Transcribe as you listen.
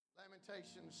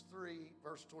Lamentations 3,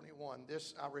 verse 21.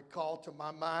 This I recall to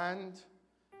my mind.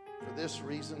 For this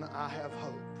reason I have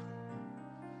hope.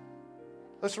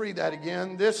 Let's read that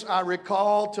again. This I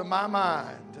recall to my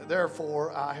mind.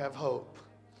 Therefore I have hope.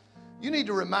 You need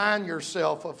to remind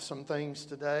yourself of some things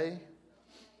today.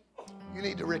 You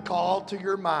need to recall to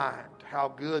your mind how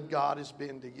good God has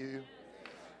been to you.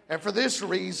 And for this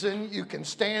reason, you can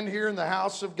stand here in the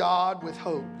house of God with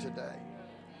hope today.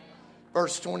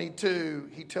 Verse 22,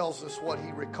 he tells us what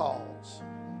he recalls.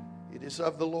 It is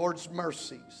of the Lord's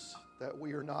mercies that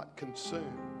we are not consumed,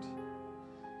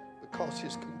 because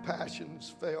his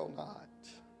compassions fail not.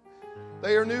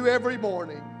 They are new every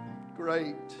morning.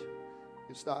 Great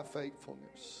is thy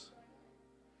faithfulness.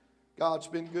 God's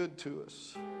been good to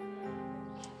us.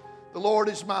 The Lord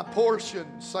is my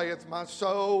portion, saith my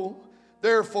soul.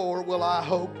 Therefore will I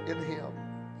hope in him.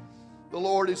 The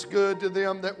Lord is good to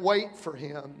them that wait for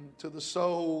him, to the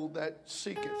soul that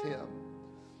seeketh him.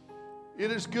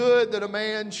 It is good that a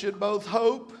man should both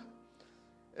hope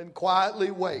and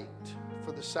quietly wait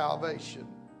for the salvation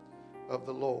of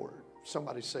the Lord.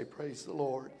 Somebody say, praise the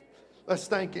Lord. Let's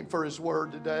thank him for his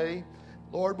word today.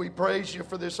 Lord, we praise you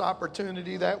for this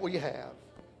opportunity that we have.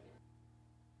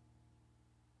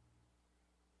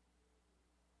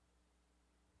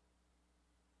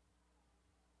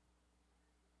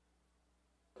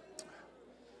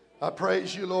 I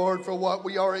praise you, Lord, for what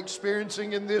we are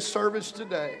experiencing in this service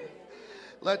today.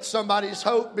 Let somebody's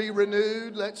hope be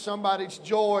renewed. Let somebody's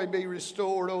joy be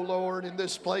restored, O Lord, in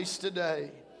this place today.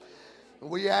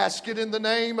 We ask it in the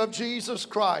name of Jesus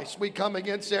Christ. We come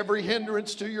against every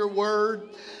hindrance to your word.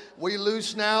 We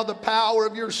loose now the power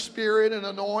of your Spirit and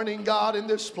anointing, God, in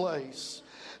this place.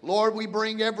 Lord, we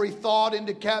bring every thought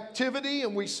into captivity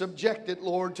and we subject it,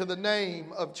 Lord, to the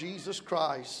name of Jesus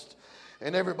Christ.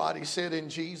 And everybody said, in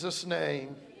Jesus'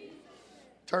 name.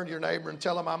 Turn to your neighbor and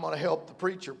tell him, I'm going to help the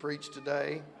preacher preach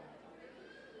today.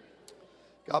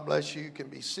 God bless you. You can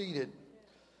be seated.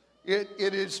 It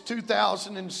is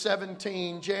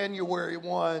 2017, January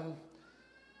 1.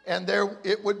 And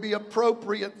it would be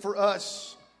appropriate for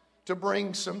us to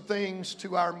bring some things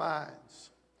to our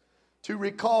minds. To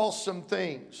recall some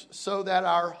things so that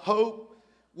our hope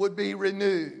would be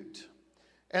renewed.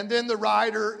 And then the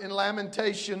writer in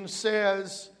Lamentations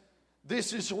says,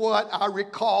 this is what I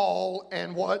recall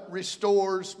and what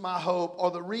restores my hope,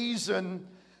 or the reason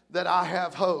that I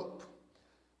have hope.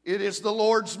 It is the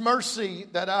Lord's mercy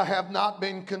that I have not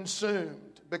been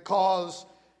consumed, because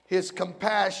his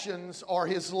compassions or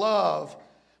his love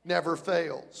never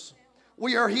fails.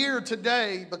 We are here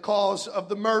today because of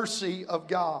the mercy of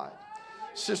God.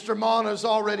 Sister Mana's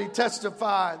already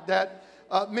testified that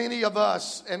many of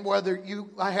us, and whether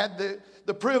I had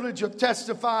the privilege of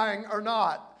testifying or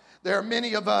not, there are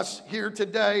many of us here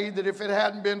today that if it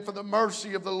hadn't been for the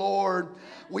mercy of the Lord,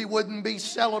 we wouldn't be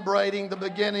celebrating the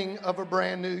beginning of a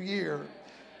brand new year.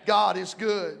 God is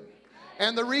good.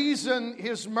 And the reason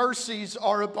his mercies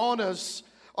are upon us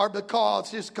are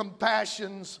because his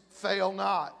compassions fail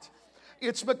not.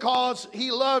 It's because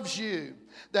he loves you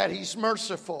that he's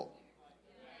merciful.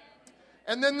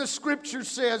 And then the scripture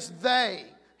says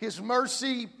his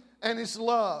mercy and his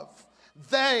love,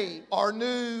 they are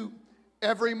new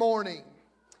every morning.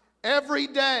 Every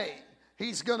day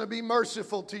he's going to be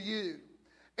merciful to you.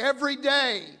 Every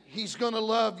day he's going to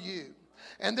love you.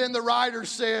 And then the writer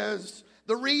says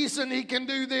the reason he can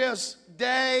do this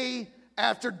day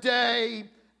after day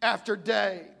after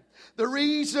day. The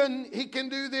reason he can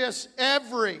do this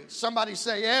every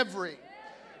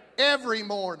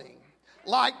morning.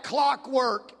 Like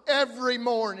clockwork, every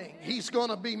morning, he's going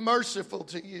to be merciful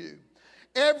to you.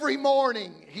 Every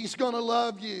morning, he's going to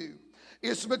love you.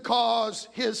 It's because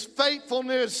his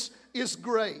faithfulness is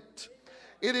great.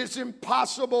 It is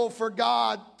impossible for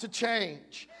God to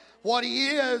change. What he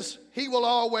is, he will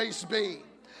always be.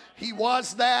 He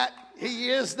was that, he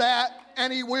is that,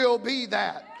 and he will be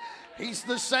that. He's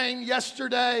the same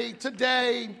yesterday,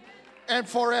 today, and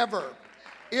forever.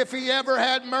 If he ever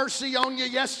had mercy on you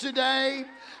yesterday,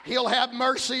 he'll have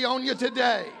mercy on you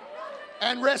today.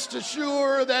 And rest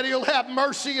assured that he'll have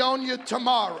mercy on you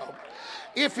tomorrow.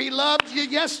 If he loved you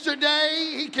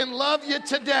yesterday, he can love you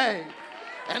today.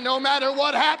 And no matter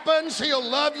what happens, he'll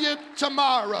love you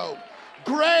tomorrow.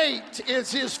 Great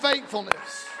is his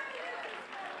faithfulness.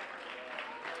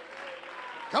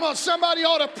 Come on, somebody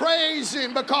ought to praise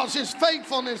him because his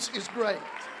faithfulness is great.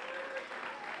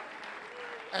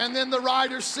 And then the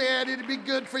writer said it'd be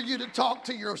good for you to talk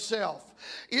to yourself.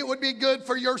 It would be good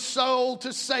for your soul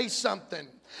to say something.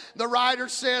 The writer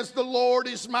says, the Lord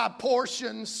is my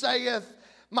portion, saith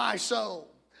my soul.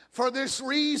 For this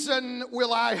reason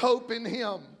will I hope in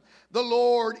him. The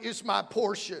Lord is my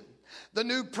portion. The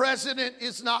new president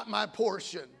is not my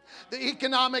portion. The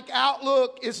economic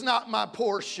outlook is not my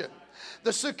portion.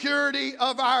 The security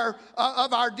of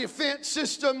our defense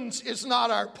systems is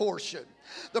not our portion.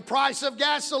 The price of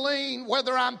gasoline,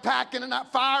 whether I'm packing a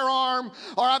firearm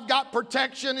or I've got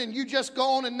protection, and you just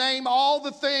go on and name all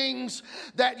the things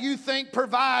that you think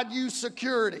provide you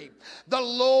security. The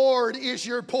Lord is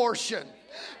your portion.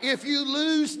 If you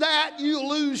lose that, you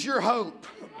lose your hope.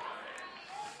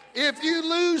 If you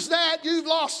lose that, you've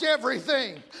lost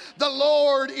everything. The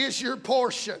Lord is your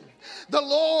portion. The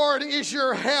Lord is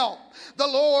your help. The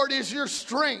Lord is your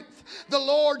strength. The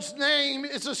Lord's name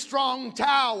is a strong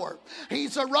tower.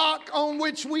 He's a rock on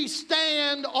which we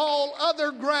stand. All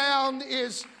other ground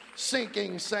is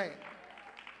sinking sand.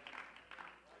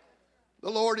 The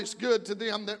Lord is good to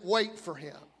them that wait for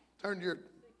him. Turn to your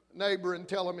neighbor and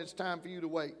tell him it's time for you to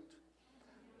wait.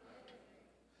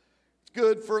 It's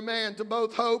good for a man to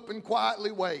both hope and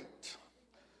quietly wait.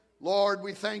 Lord,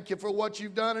 we thank you for what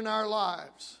you've done in our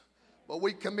lives. But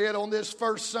we commit on this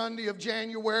first Sunday of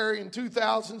January in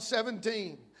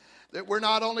 2017 that we're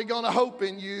not only going to hope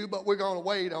in you, but we're going to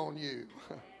wait on you.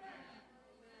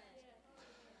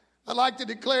 I'd like to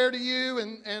declare to you,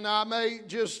 and I may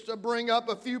just bring up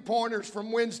a few pointers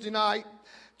from Wednesday night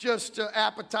just to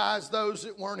appetize those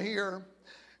that weren't here.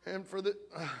 And for the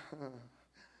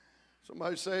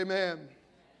somebody say amen.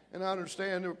 And I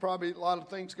understand there were probably a lot of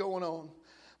things going on.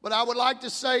 But I would like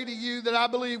to say to you that I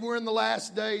believe we're in the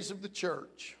last days of the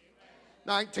church.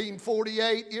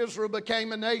 1948, Israel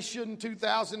became a nation.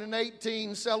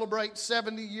 2018 celebrates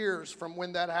 70 years from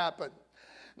when that happened.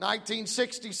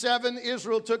 1967,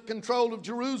 Israel took control of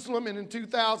Jerusalem, and in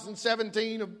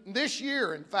 2017, of this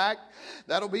year, in fact,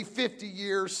 that'll be 50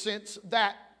 years since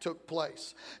that took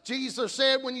place. Jesus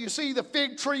said, when you see the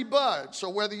fig tree bud, so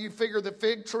whether you figure the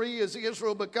fig tree is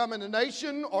Israel becoming a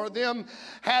nation or them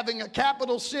having a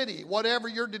capital city, whatever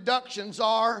your deductions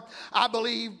are, I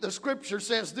believe the scripture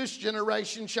says this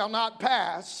generation shall not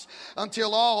pass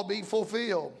until all be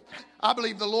fulfilled. I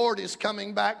believe the Lord is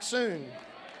coming back soon.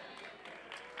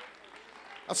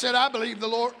 I said, I believe the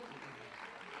Lord.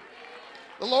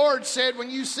 The Lord said, when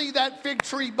you see that fig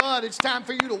tree bud, it's time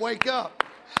for you to wake up.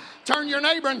 Turn your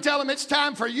neighbor and tell him it's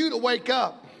time for you to wake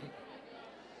up.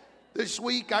 This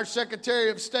week, our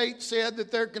Secretary of State said that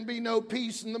there can be no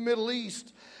peace in the Middle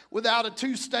East without a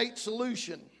two-state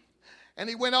solution. And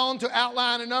he went on to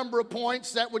outline a number of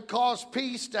points that would cause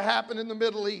peace to happen in the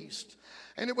Middle East.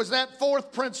 And it was that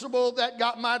fourth principle that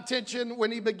got my attention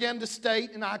when he began to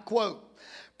state, and I quote,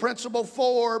 Principle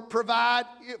 4, provide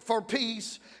for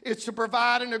peace, is to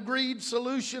provide an agreed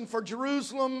solution for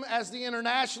Jerusalem as the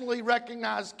internationally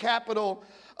recognized capital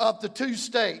of the two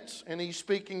states. And he's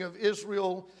speaking of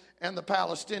Israel and the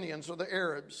Palestinians, or the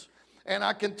Arabs. And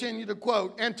I continue to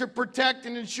quote, and to protect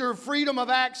and ensure freedom of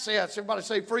access. Everybody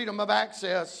say freedom of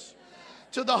access.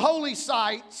 To the holy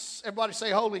sites. Everybody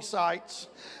say holy sites.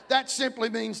 That simply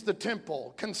means the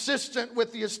temple, consistent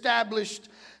with the established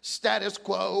status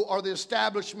quo or the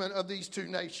establishment of these two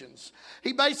nations.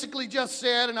 He basically just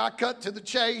said, and I cut to the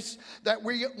chase, that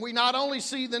we not only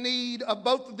see the need of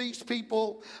both of these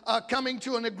people coming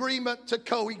to an agreement to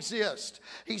coexist.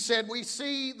 He said we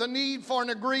see the need for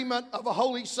an agreement of a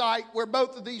holy site where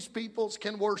both of these peoples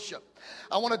can worship.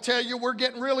 I want to tell you, we're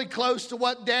getting really close to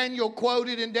what Daniel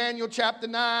quoted in Daniel chapter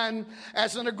 9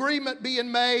 as an agreement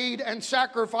being made and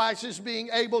sacrifices being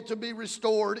able to be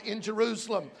restored in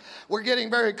Jerusalem. We're getting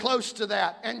very close to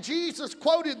that. And Jesus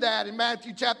quoted that in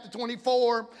Matthew chapter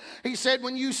 24. He said,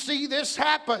 when you see this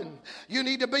happen, you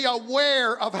need to be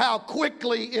aware of how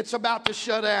quickly it's about to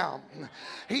shut down.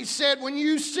 He said, when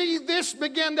you see this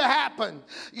begin to happen,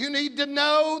 you need to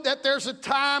know that there's a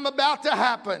time about to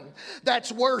happen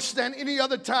that's worse than any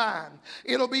other time.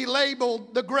 It'll be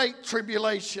labeled the Great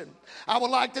Tribulation. I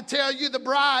would like to tell you the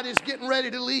bride is getting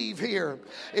ready to leave here.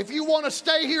 If you want to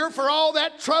stay here for all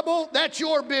that trouble, that's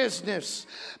your business.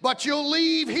 But you'll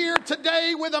leave here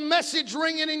today with a message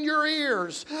ringing in your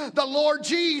ears. The Lord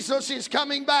Jesus is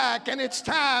coming back, and it's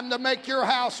time to make your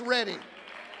house ready.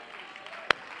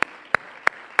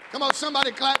 Come on,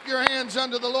 somebody clap your hands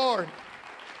unto the Lord.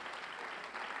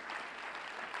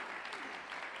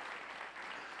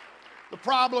 The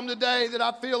problem today that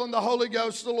I feel in the Holy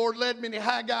Ghost, the Lord led me to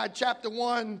Haggai chapter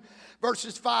 1,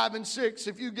 verses 5 and 6.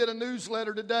 If you get a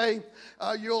newsletter today,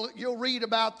 you'll read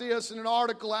about this in an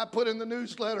article I put in the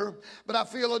newsletter. But I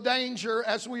feel a danger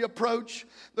as we approach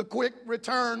the quick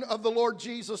return of the Lord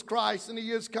Jesus Christ, and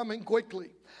He is coming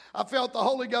quickly. I felt the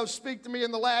Holy Ghost speak to me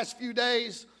in the last few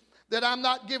days that I'm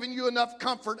not giving you enough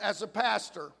comfort as a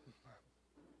pastor.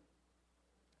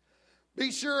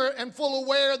 Be sure and full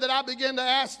aware that I began to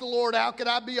ask the Lord, how could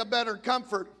I be a better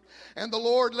comfort? And the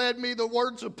Lord led me the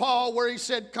words of Paul where he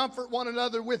said, comfort one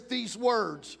another with these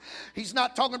words. He's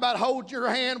not talking about hold your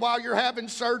hand while you're having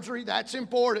surgery. That's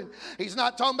important. He's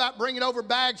not talking about bringing over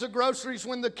bags of groceries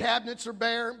when the cabinets are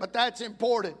bare, but that's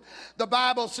important. The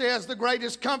Bible says the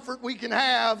greatest comfort we can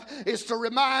have is to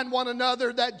remind one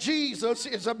another that Jesus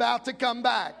is about to come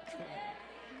back.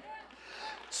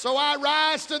 So I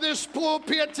rise to this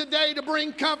pulpit today to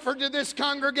bring comfort to this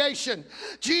congregation.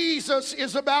 Jesus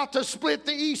is about to split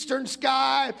the eastern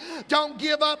sky. Don't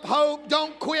give up hope.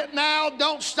 Don't quit now.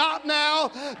 Don't stop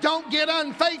now. Don't get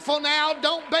unfaithful now.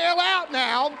 Don't bail out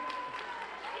now.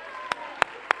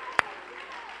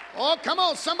 Oh, come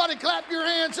on. Somebody clap your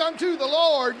hands unto the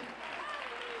Lord.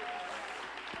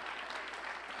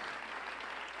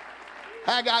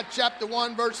 Haggai chapter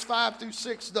 1 verse 5 through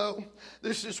 6 though.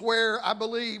 This is where I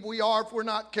believe we are if we're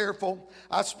not careful.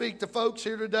 I speak to folks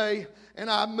here today and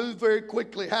I move very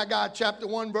quickly. Haggai chapter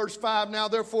 1 verse 5. Now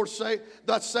therefore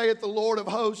thus saith the Lord of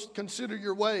hosts, consider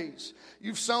your ways.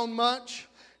 You've sown much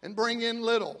and bring in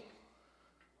little.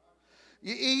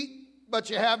 You eat, but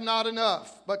you have not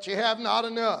enough. But you have not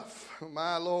enough.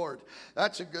 My Lord,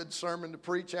 that's a good sermon to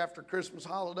preach after Christmas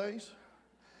holidays.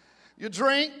 You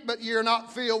drink, but you're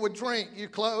not filled with drink. You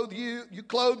clothe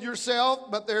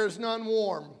yourself, but there is none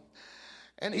warm.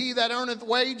 And he that earneth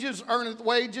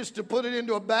wages to put it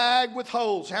into a bag with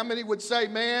holes. How many would say,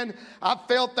 man, I've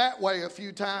felt that way a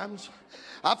few times.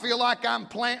 I feel like I'm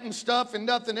planting stuff and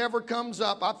nothing ever comes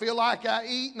up. I feel like I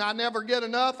eat and I never get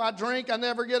enough. I drink, I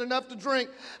never get enough to drink.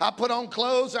 I put on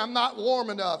clothes, I'm not warm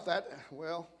enough.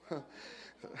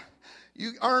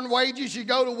 You earn wages, you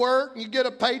go to work, and you get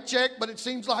a paycheck, but it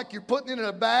seems like you're putting it in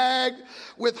a bag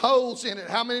with holes in it.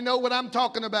 How many know what I'm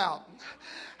talking about?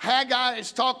 Haggai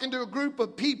is talking to a group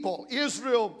of people.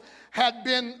 Israel had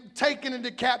been taken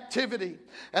into captivity.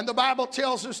 And the Bible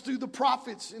tells us through the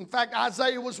prophets, in fact,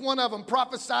 Isaiah was one of them,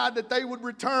 prophesied that they would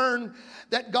return,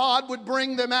 that God would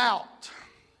bring them out.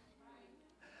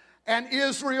 And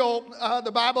Israel,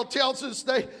 the Bible tells us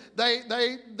they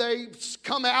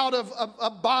come out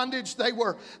of bondage. They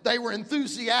were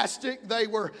enthusiastic. They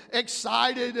were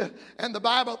excited. And the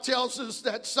Bible tells us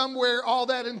that somewhere all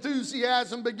that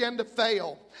enthusiasm began to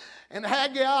fail. And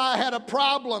Haggai had a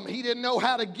problem. He didn't know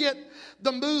how to get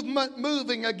the movement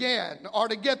moving again or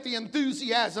to get the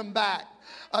enthusiasm back.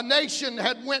 A nation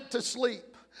had went to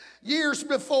sleep. Years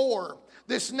before,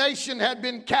 this nation had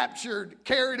been captured,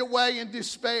 carried away in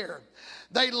despair.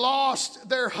 They lost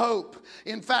their hope.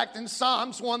 In fact, in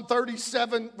Psalms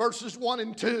 137, verses 1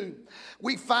 and 2,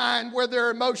 we find where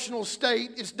their emotional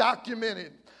state is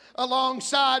documented.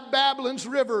 Alongside Babylon's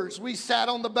rivers, we sat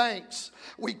on the banks.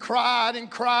 We cried and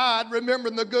cried,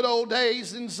 remembering the good old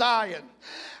days in Zion.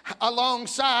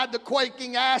 Alongside the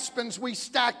quaking aspens, we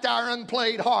stacked our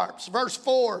unplayed harps. Verse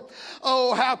 4,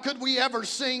 oh, how could we ever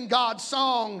sing God's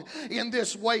song in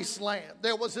this wasteland?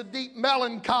 There was a deep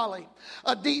melancholy,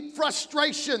 a deep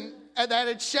frustration that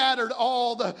had shattered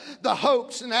all the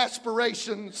hopes and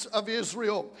aspirations of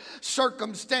Israel.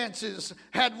 Circumstances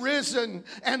had risen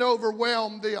and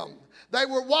overwhelmed them. They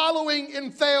were wallowing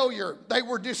in failure. They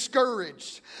were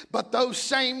discouraged. But those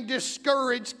same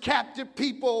discouraged captive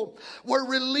people were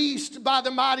released by the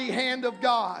mighty hand of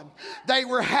God. They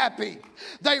were happy.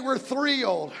 They were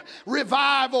thrilled.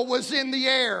 Revival was in the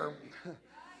air.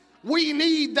 We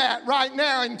need that right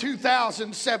now in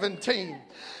 2017.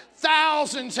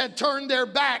 Thousands had turned their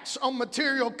backs on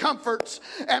material comforts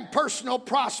and personal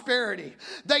prosperity.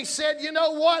 They said, you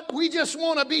know what? We just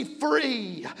want to be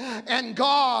free. And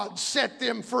God set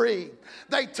them free.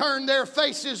 They turned their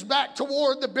faces back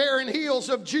toward the barren hills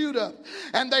of Judah,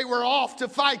 and they were off to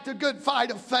fight the good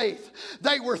fight of faith.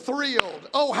 They were thrilled.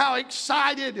 Oh, how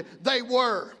excited they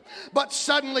were. But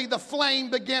suddenly the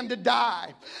flame began to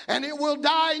die. And it will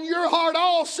die in your heart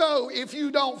also if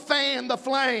you don't fan the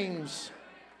flames.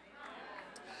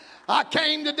 I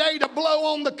came today to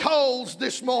blow on the coals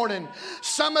this morning.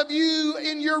 Some of you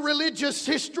in your religious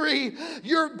history,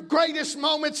 your greatest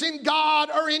moments in God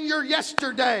are in your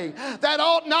yesterday. That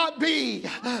ought not be.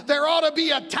 There ought to be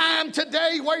a time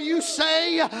today where you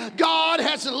say, God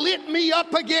has lit me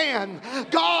up again.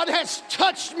 God has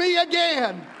touched me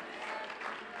again.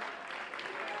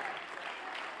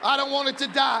 I don't want it to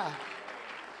die.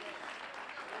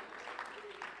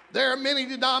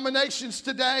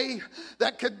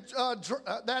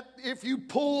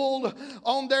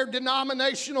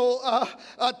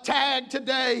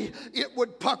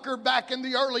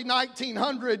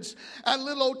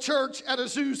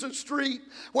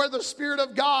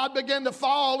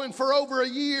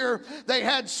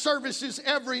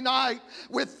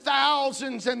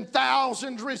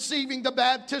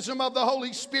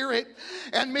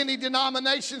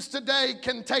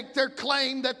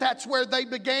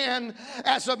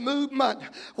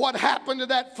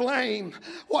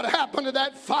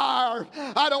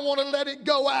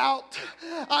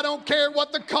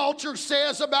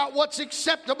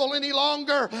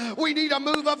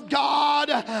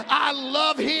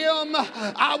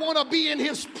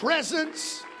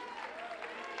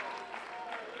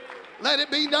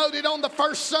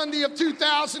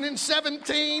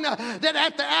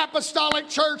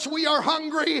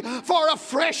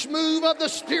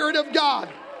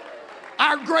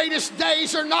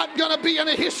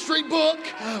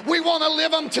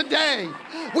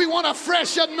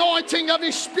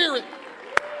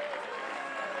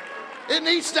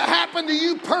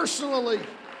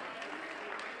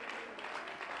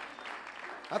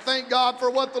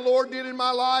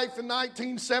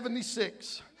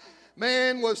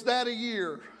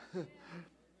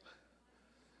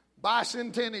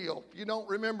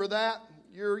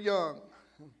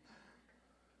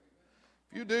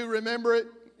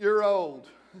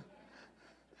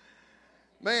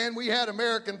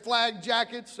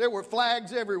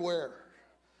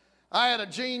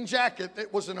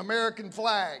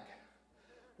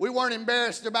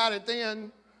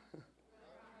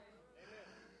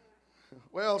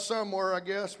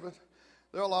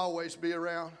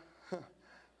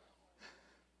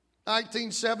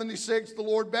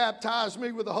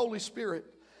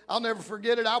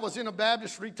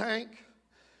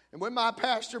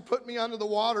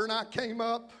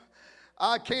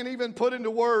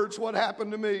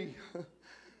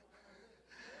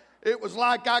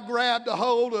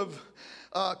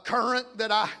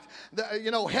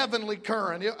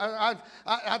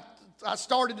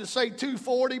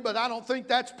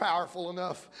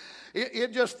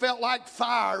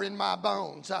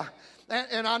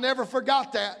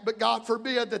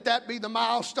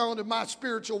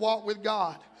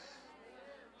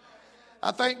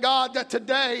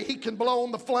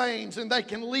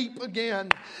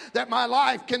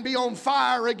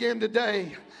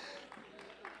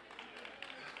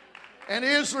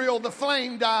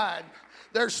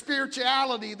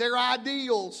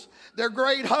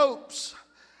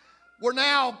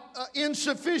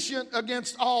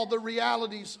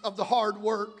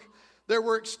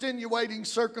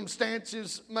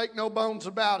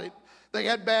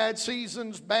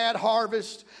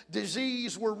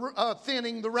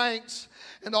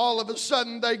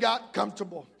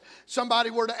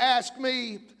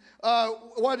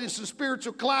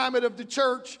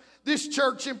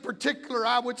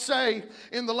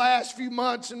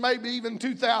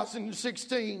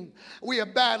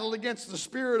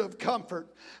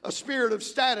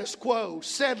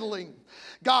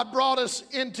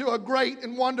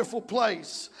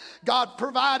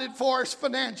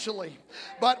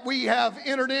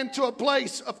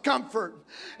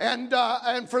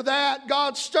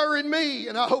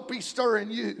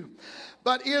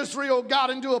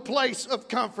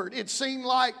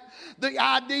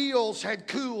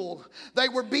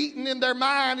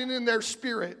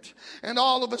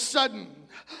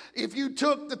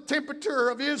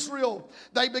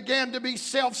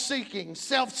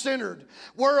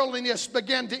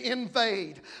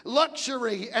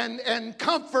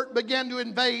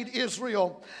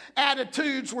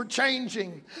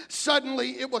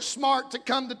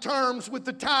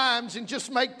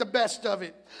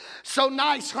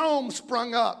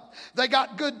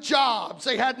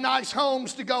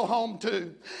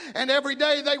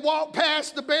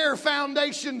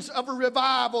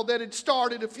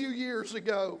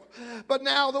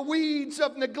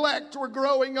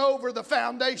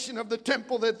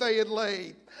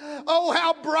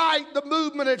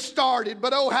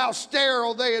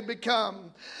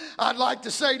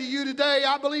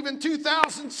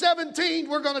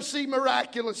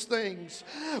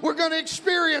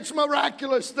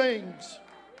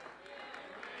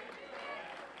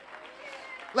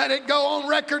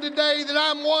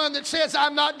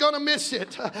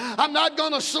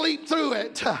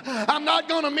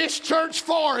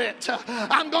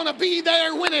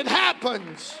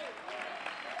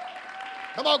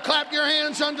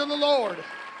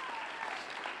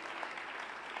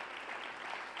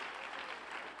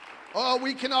 Oh,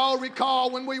 we can all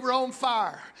recall when we were on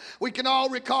fire. We can all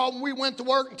recall when we went to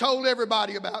work and told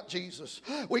everybody about Jesus.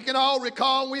 We can all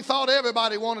recall when we thought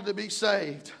everybody wanted to be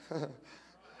saved.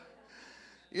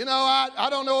 You know, I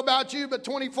don't know about you, but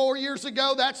 24 years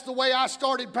ago, that's the way I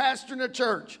started pastoring a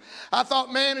church. I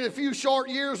thought, man, in a few short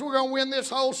years, we're going to win this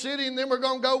whole city, and then we're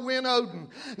going to go win Odin.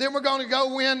 Then we're going to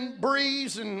go win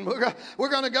Breeze, and we're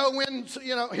going to go win,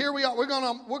 you know, here we are. We're going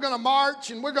to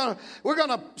march, and we're going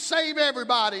to save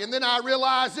everybody. And then I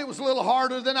realized it was a little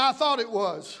harder than I thought it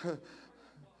was.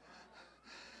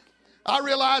 I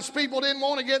realized people didn't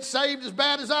want to get saved as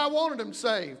bad as I wanted them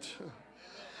saved.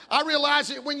 I realize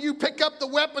that when you pick up the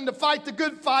weapon to fight the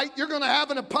good fight, you're going to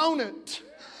have an opponent.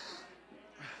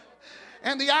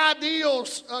 And the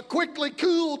ideals quickly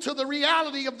cool to the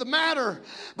reality of the matter.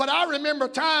 But I remember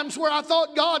times where I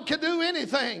thought God could do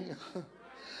anything.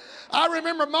 I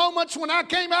remember moments when I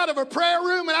came out of a prayer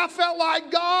room and I felt like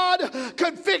God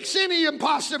could fix any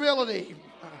impossibility.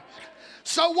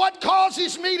 So what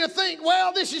causes me to think,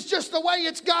 well, this is just the way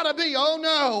it's got to be? Oh,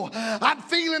 no. I'm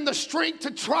feeling the strength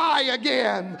to try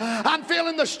again. I'm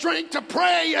feeling the strength to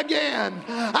pray again.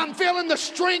 I'm feeling the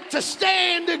strength to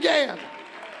stand again.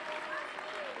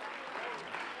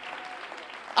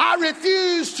 I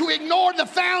refuse to ignore the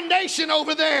foundation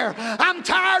over there. I'm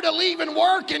tired of leaving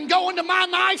work and going to my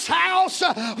nice house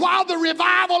while the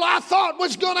revival I thought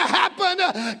was going to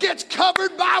happen gets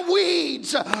covered by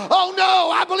weeds. Oh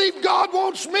no, I believe God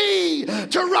wants me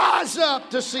to rise up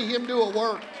to see Him do a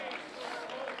work.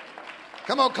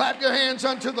 Come on, clap your hands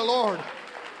unto the Lord.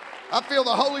 I feel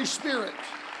the Holy Spirit.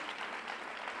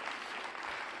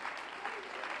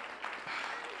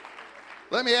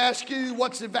 Let me ask you,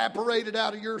 what's evaporated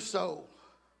out of your soul?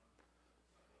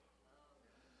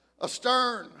 A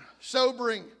stern,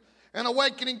 sobering, and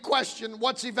awakening question,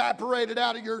 what's evaporated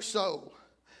out of your soul?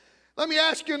 Let me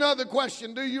ask you another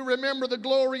question. Do you remember the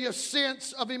glorious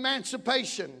sense of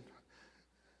emancipation?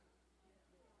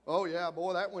 Oh yeah,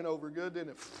 boy, that went over good, didn't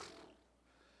it?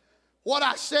 What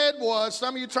I said was,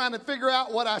 some of you trying to figure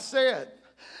out what I said.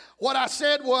 What I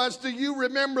said was, do you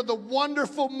remember the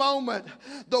wonderful moment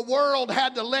the world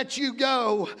had to let you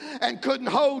go and couldn't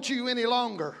hold you any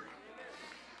longer?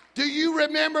 Do you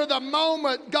remember the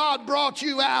moment God brought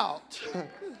you out?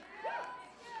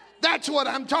 That's what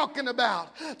I'm talking about.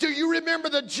 Do you remember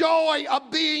the joy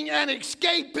of being an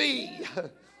escapee?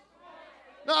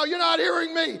 No, you're not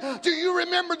hearing me. Do you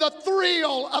remember the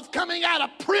thrill of coming out of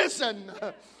prison?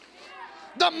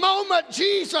 The moment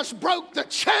Jesus broke the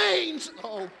chains.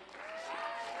 Oh.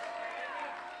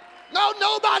 No,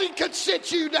 nobody could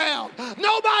sit you down.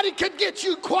 Nobody could get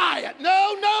you quiet.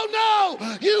 No, no,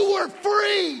 no. You were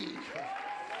free.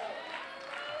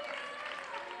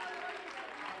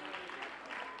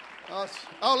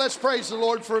 Oh, let's praise the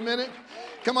Lord for a minute.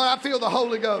 Come on, I feel the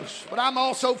Holy Ghost, but I'm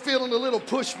also feeling a little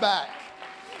pushback.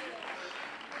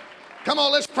 Come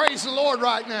on, let's praise the Lord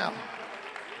right now.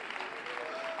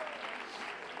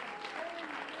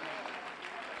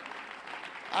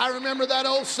 I remember that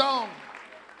old song.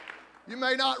 You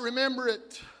may not remember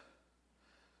it,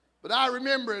 but I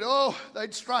remember it. Oh,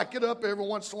 they'd strike it up every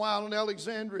once in a while in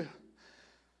Alexandria.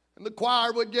 And the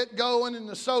choir would get going, and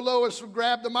the soloist would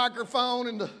grab the microphone,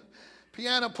 and the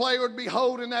piano player would be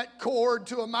holding that chord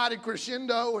to a mighty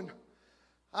crescendo. And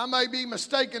I may be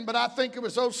mistaken, but I think it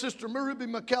was old Sister Ruby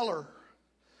McKellar.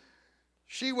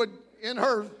 She would, in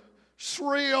her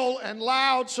shrill and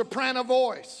loud soprano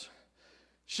voice,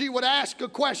 she would ask a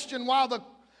question while the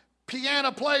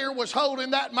piano player was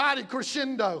holding that mighty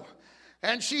crescendo.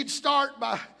 And she'd start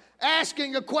by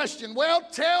asking a question. Well,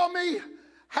 tell me,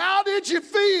 how did you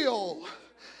feel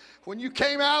when you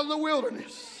came out of the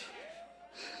wilderness?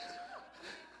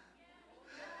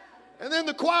 And then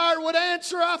the choir would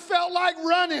answer, I felt like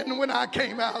running when I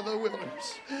came out of the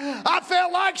wilderness. I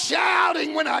felt like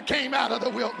shouting when I came out of the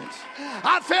wilderness.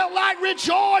 I felt like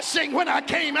rejoicing when I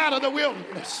came out of the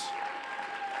wilderness.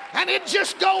 And it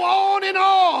just go on and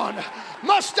on.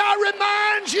 Must I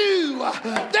remind you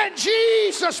that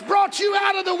Jesus brought you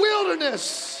out of the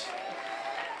wilderness?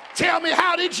 Tell me,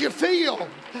 how did you feel?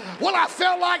 Well, I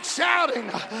felt like shouting.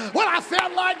 Well, I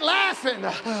felt like laughing.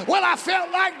 Well, I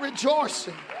felt like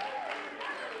rejoicing.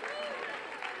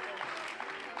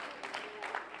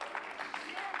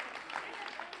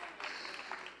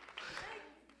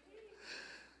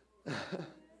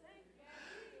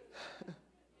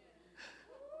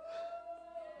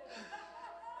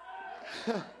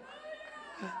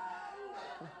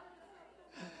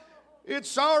 It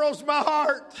sorrows my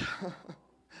heart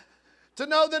to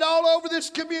know that all over this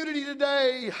community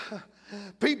today,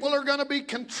 people are going to be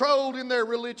controlled in their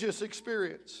religious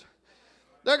experience.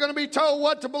 They're going to be told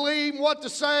what to believe, and what to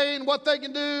say, and what they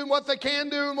can do, and what they can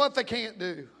do, and what they can't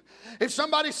do. If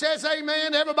somebody says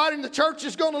amen, everybody in the church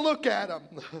is going to look at them.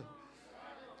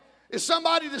 If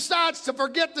somebody decides to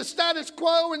forget the status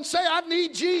quo and say, I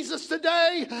need Jesus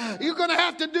today, you're going to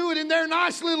have to do it in their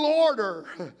nice little order.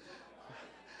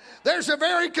 There's a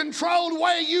very controlled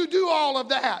way you do all of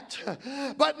that.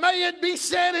 But may it be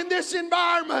said in this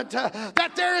environment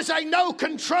that there is a no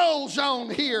control zone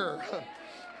here.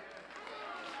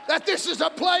 That this is a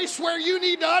place where you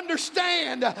need to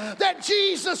understand that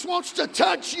Jesus wants to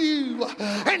touch you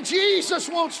and Jesus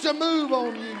wants to move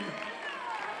on you.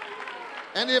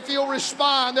 And if you'll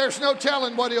respond, there's no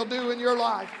telling what he'll do in your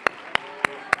life.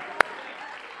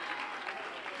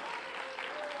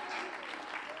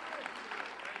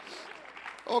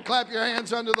 Oh, clap your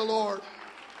hands unto the Lord.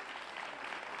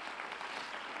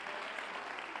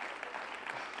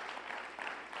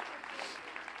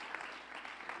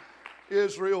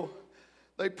 Israel,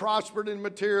 they prospered in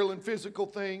material and physical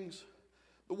things.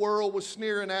 The world was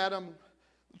sneering at them.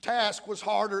 The task was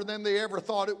harder than they ever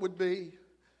thought it would be.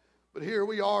 But here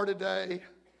we are today,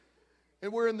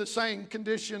 and we're in the same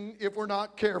condition if we're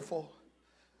not careful.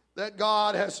 That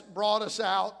God has brought us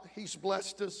out. He's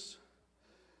blessed us.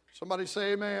 Somebody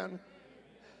say amen.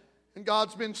 And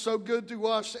God's been so good to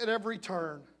us at every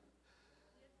turn.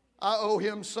 I owe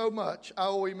him so much. I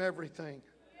owe him everything.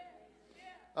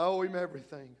 I owe him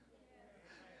everything.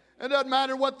 It doesn't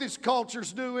matter what this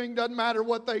culture's doing. Doesn't matter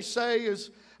what they say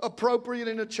is appropriate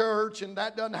in a church, and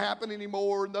that doesn't happen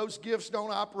anymore, and those gifts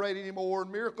don't operate anymore,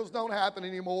 and miracles don't happen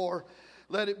anymore.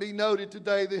 Let it be noted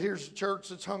today that here's a church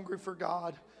that's hungry for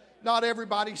God. Not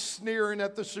everybody's sneering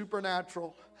at the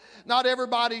supernatural. Not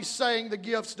everybody's saying the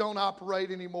gifts don't operate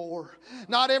anymore.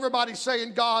 Not everybody's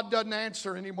saying God doesn't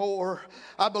answer anymore.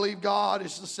 I believe God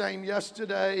is the same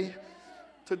yesterday,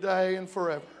 today, and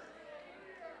forever.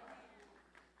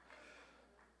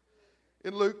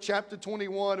 In Luke chapter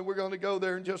 21, and we're going to go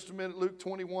there in just a minute. Luke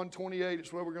 21:28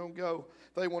 is where we're going to go.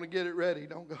 If they want to get it ready,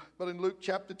 don't go. But in Luke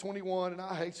chapter 21, and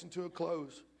I hasten to a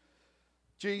close,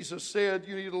 Jesus said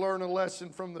you need to learn a lesson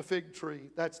from the fig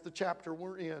tree. That's the chapter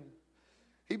we're in.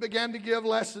 He began to give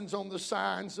lessons on the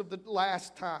signs of the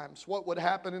last times, what would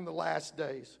happen in the last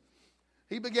days.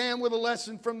 He began with a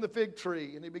lesson from the fig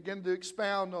tree, and he began to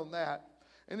expound on that.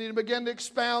 And he began to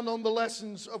expound on the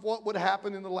lessons of what would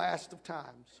happen in the last of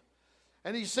times.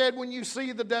 And he said, when you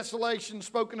see the desolation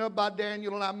spoken of by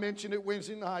Daniel, and I mentioned it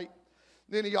Wednesday night,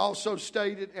 then he also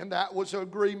stated, and that was an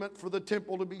agreement for the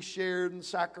temple to be shared and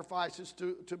sacrifices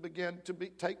to begin to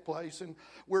take place. And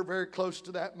we're very close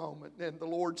to that moment. And the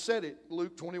Lord said it.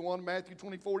 Luke 21, Matthew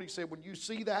 24, he said, when you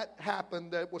see that happen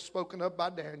that was spoken of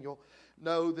by Daniel,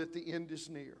 know that the end is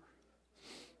near.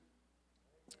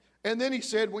 And then he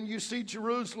said, when you see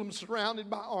Jerusalem surrounded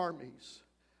by armies,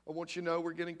 I want you to know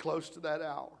we're getting close to that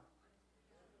hour.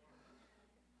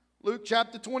 Luke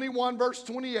chapter 21, verse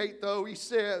 28, though, he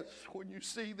says, when you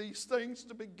see these things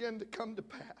to begin to come to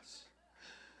pass,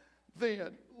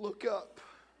 then look up.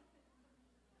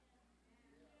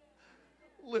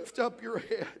 Lift up your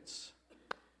heads.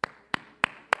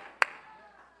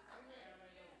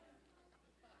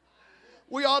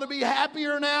 We ought to be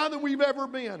happier now than we've ever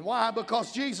been. Why?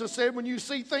 Because Jesus said, when you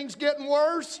see things getting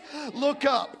worse, look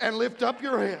up and lift up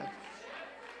your head.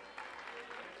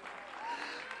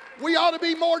 We ought to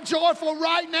be more joyful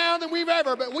right now than we've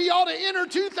ever been. We ought to enter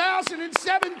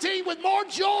 2017 with more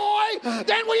joy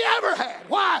than we ever had.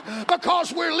 Why?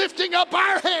 Because we're lifting up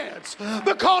our heads.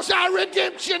 Because our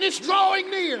redemption is drawing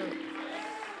near.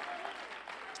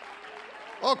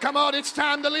 Oh, come on, it's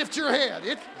time to lift your head.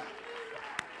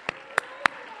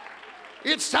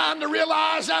 It's time to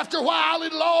realize after a while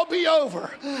it'll all be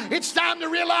over. It's time to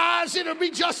realize it'll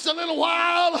be just a little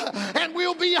while and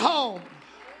we'll be home.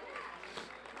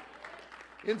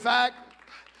 In fact,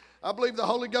 I believe the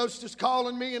Holy Ghost is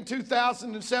calling me in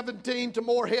 2017 to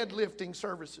more head lifting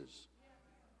services.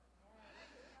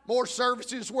 More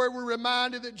services where we're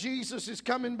reminded that Jesus is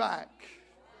coming back.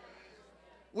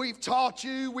 We've taught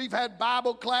you, we've had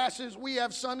Bible classes, we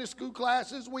have Sunday school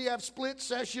classes, we have split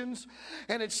sessions,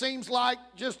 and it seems like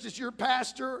just as your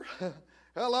pastor,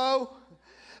 hello,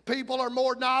 people are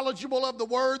more knowledgeable of the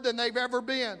Word than they've ever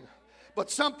been. But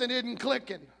something isn't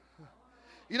clicking.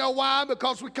 You know why?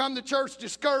 Because we come to church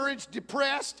discouraged,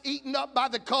 depressed, eaten up by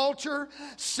the culture,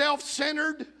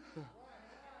 self-centered.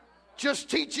 Just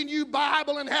teaching you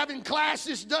Bible and having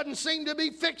classes doesn't seem to be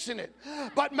fixing it.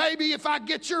 But maybe if I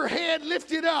get your head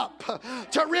lifted up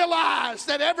to realize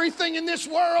that everything in this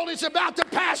world is about to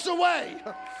pass away.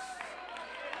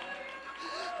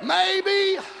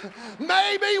 Maybe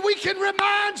we can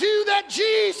remind you that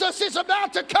Jesus is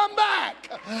about to come back.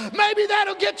 Maybe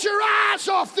that'll get your eyes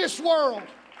off this world.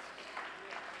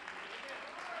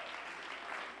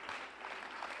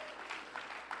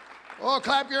 Oh,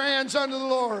 clap your hands unto the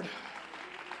Lord.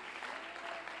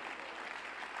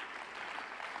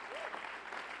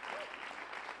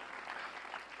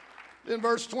 Then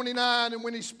verse 29, and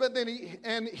when he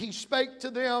spake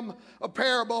to them a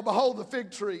parable, behold the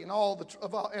fig tree and all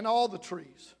the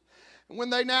trees. And when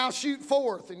they now shoot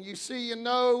forth, and you see and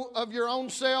know of your own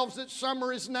selves that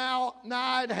summer is now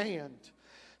nigh at hand.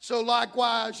 So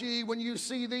likewise ye, when you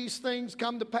see these things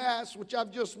come to pass, which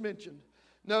I've just mentioned,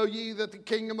 know ye that the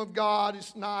kingdom of God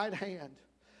is nigh at hand.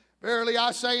 Verily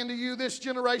I say unto you, this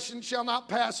generation shall not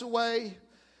pass away,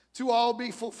 to all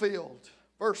be fulfilled.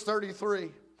 Verse 33.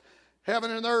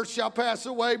 Heaven and earth shall pass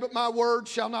away, but my word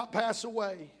shall not pass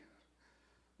away.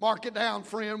 Mark it down,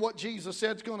 friend. What Jesus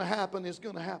said is going to happen is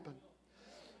going to happen.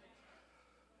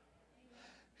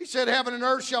 He said, heaven and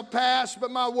earth shall pass,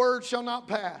 but my word shall not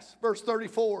pass. Verse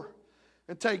 34.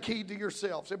 And take heed to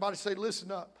yourselves. Everybody say, listen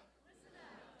up.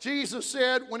 Jesus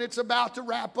said, when it's about to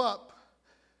wrap up,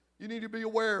 you need to be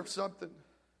aware of something.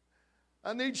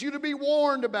 I need you to be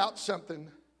warned about something.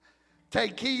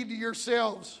 Take heed to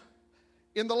yourselves.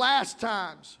 In the last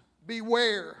times,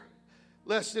 beware,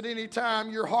 lest at any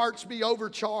time your hearts be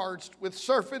overcharged with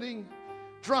surfeiting,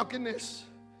 drunkenness,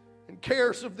 and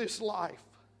cares of this life,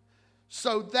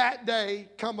 so that day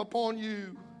come upon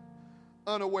you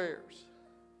unawares.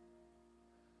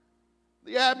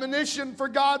 The admonition for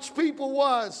God's people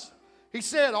was, he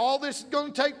said, all this is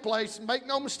going to take place, and make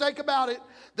no mistake about it,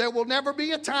 there will never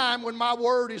be a time when my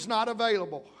word is not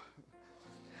available.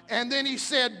 And then he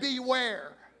said, beware.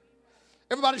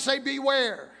 Everybody say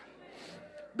beware.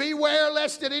 Beware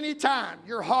lest at any time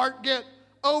your heart get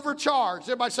overcharged.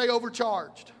 Everybody say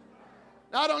overcharged.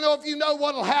 Now, I don't know if you know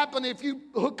what will happen if you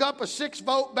hook up a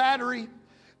 6-volt battery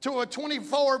to a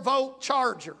 24-volt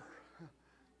charger.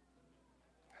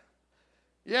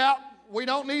 Yeah, we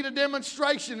don't need a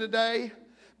demonstration today,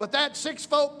 but that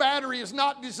 6-volt battery is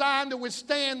not designed to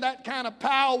withstand that kind of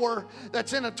power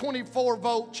that's in a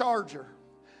 24-volt charger.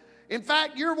 In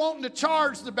fact, you're wanting to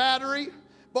charge the battery,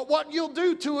 but what you'll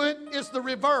do to it is the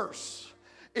reverse.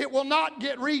 It will not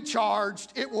get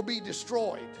recharged, it will be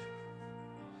destroyed.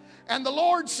 And the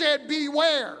Lord said,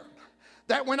 beware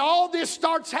that when all this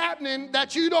starts happening,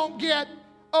 that you don't get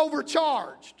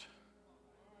overcharged.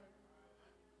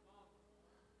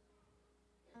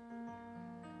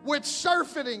 With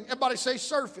surfeiting, everybody say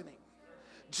surfeiting.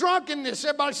 Drunkenness,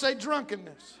 everybody say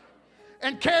drunkenness.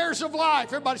 And cares of life,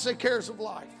 everybody say cares of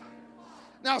life.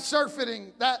 Now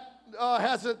surfeiting, that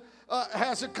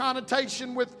has a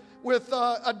connotation with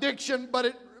addiction, but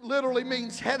it literally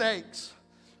means headaches.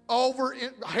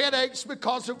 Headaches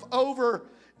because of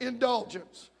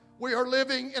overindulgence. We are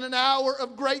living in an hour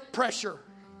of great pressure.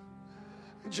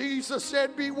 Jesus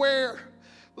said, beware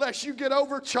lest you get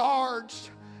overcharged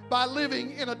by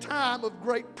living in a time of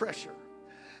great pressure.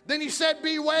 Then he said,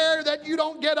 beware that you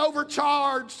don't get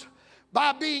overcharged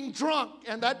by being drunk.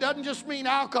 And that doesn't just mean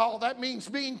alcohol. That means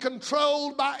being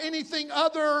controlled by anything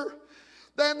other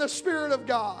than the Spirit of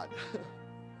God.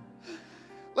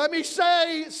 Let me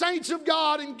say, saints of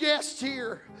God and guests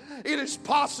here, it is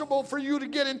possible for you to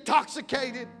get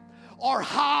intoxicated or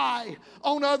high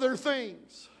on other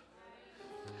things.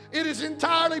 It is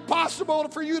entirely possible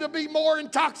for you to be more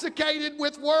intoxicated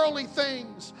with worldly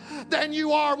things than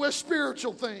you are with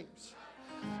spiritual things.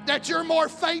 That you're more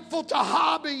faithful to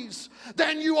hobbies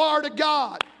than you are to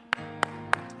God.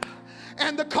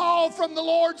 And the call from the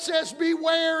Lord says,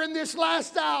 beware in this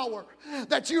last hour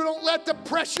that you don't let the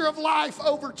pressure of life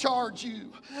overcharge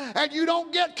you. And you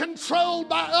don't get controlled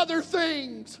by other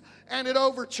things and it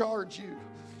overcharge you.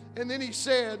 And then he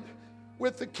said,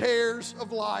 with the cares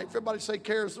of life. Everybody say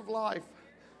cares of life.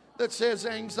 That says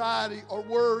anxiety or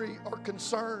worry or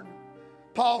concern.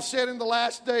 Paul said in the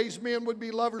last days men would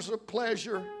be lovers of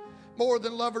pleasure more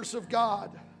than lovers of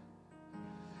God.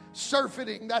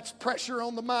 Surfeiting, that's pressure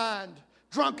on the mind.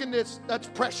 Drunkenness, that's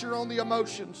pressure on the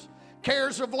emotions.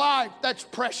 Cares of life, that's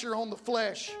pressure on the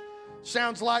flesh.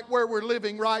 Sounds like where we're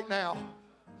living right now.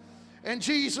 And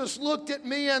Jesus looked at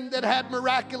men that had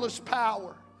miraculous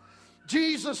power.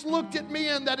 Jesus looked at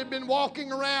men that had been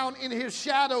walking around in his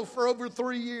shadow for over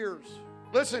 3 years.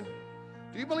 Listen,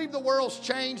 do you believe the world's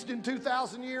changed in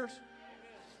 2,000 years?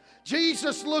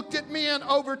 Jesus looked at men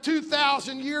over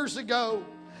 2,000 years ago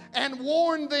and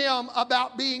warned them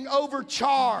about being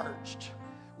overcharged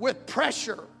with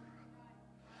pressure,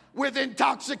 with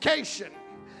intoxication,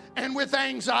 and with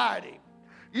anxiety.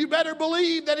 You better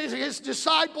believe that his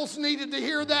disciples needed to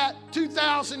hear that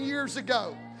 2,000 years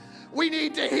ago. We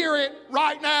need to hear it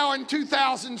right now in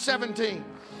 2017.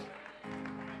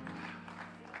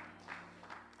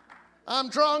 I'm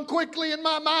drawn quickly in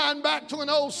my mind back to an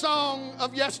old song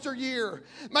of yesteryear.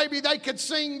 Maybe they could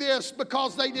sing this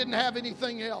because they didn't have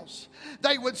anything else.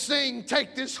 They would sing,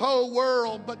 "Take this whole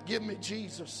world, but give me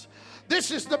Jesus."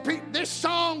 This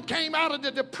song came out of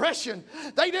the Depression.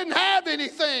 They didn't have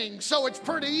anything, so it's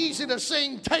pretty easy to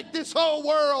sing, "Take this whole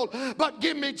world, but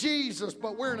give me Jesus."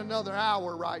 But we're in another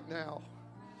hour right now.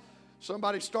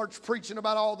 Somebody starts preaching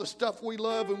about all the stuff we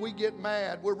love and we get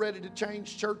mad. We're ready to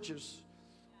change churches.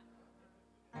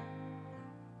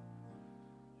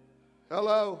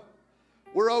 Hello?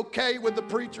 We're okay with the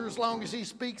preacher as long as he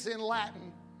speaks in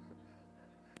Latin.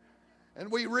 And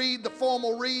we read the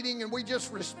formal reading and we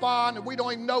just respond and we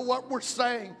don't even know what we're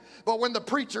saying. But when the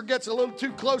preacher gets a little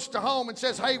too close to home and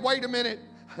says, "Hey, wait a minute,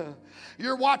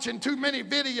 you're watching too many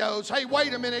videos. Hey,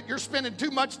 wait a minute, you're spending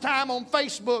too much time on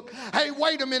Facebook. Hey,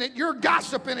 wait a minute, you're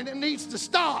gossiping and it needs to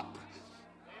stop."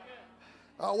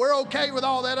 We're okay with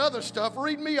all that other stuff.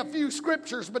 Read me a few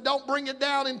scriptures, but don't bring it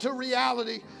down into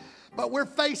reality. But we're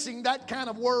facing that kind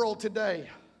of world today.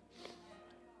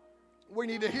 We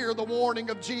need to hear the warning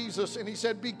of Jesus. And he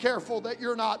said, be careful that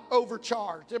you're not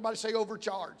overcharged. Everybody say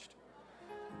overcharged.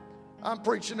 I'm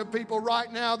preaching to people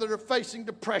right now that are facing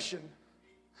depression.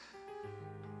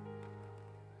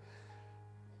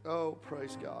 Oh,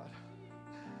 praise God.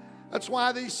 That's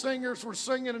why these singers were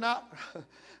singing. And I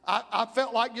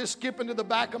felt like just skipping to the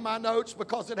back of my notes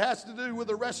because it has to do with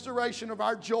the restoration of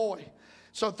our joy.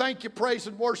 So thank you, praise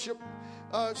and worship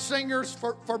singers,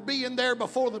 for being there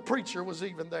before the preacher was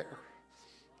even there.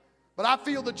 But I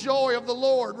feel the joy of the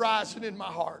Lord rising in my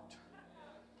heart.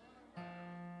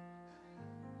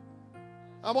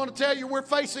 I want to tell you, we're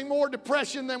facing more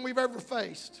depression than we've ever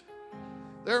faced.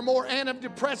 There are more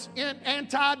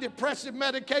antidepressive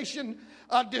medication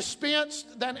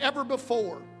dispensed than ever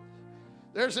before.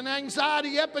 There's an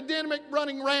anxiety epidemic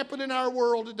running rampant in our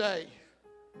world today.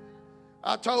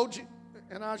 I told you,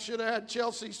 and I should have had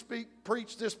Chelsea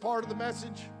preach this part of the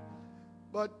message,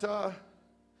 but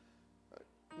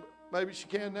maybe she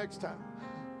can next time.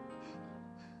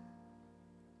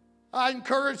 I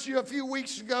encouraged you a few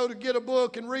weeks ago to get a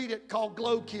book and read it called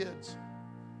Glow Kids.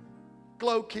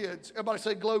 Glow Kids. Everybody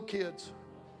say Glow Kids.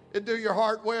 It'd do your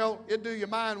heart well. It'd do your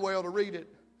mind well to read it.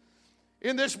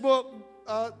 In this book,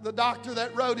 the doctor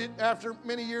that wrote it, after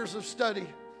many years of study,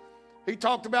 he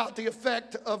talked about the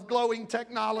effect of glowing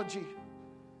technology.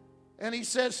 And he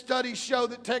says studies show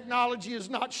that technology is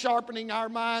not sharpening our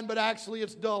mind, but actually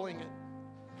it's dulling it.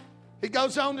 He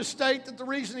goes on to state that the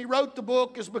reason he wrote the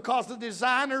book is because the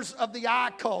designers of the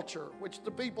iCulture, which the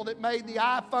people that made the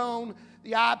iPhone,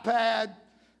 the iPad,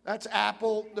 that's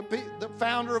Apple, the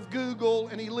founder of Google,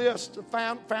 and he lists the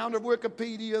founder of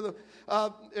Wikipedia,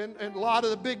 and a lot of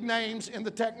the big names in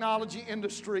the technology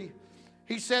industry.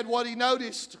 He said what he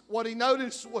noticed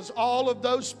was all of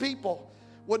those people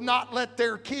would not let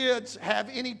their kids have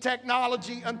any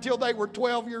technology until they were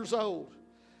 12 years old.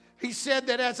 He said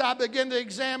that as I began to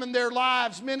examine their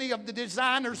lives, many of the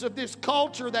designers of this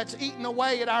culture that's eaten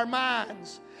away at our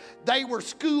minds, they were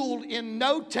schooled in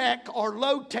no-tech or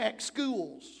low-tech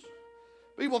schools.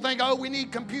 People think, oh, we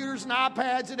need computers and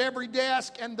iPads at every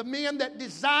desk. And the men that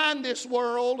designed this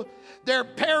world, their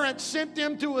parents sent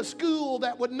them to a school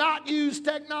that would not use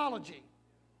technology.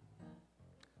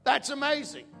 That's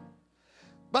amazing.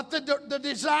 But the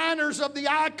designers of the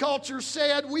iCulture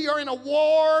said, we are in a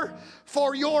war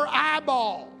for your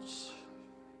eyeballs.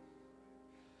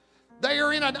 They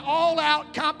are in an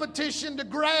all-out competition to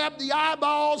grab the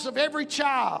eyeballs of every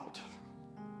child.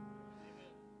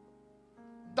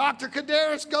 Dr.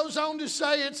 Kaddaras goes on to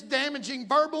say it's damaging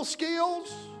verbal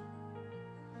skills.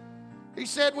 He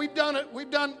said we've done,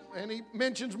 and he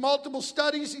mentions multiple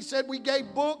studies. He said we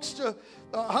gave books to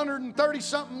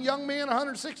 130-something young men,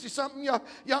 160-something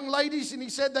young ladies, and he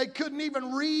said they couldn't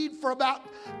even read for about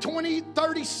 20,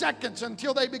 30 seconds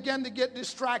until they began to get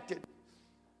distracted.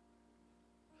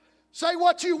 Say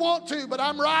what you want to, but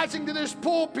I'm rising to this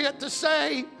pulpit to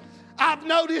say I've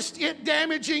noticed it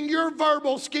damaging your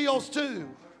verbal skills too.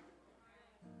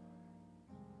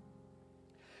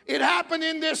 It happened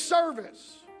in this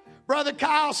service. Brother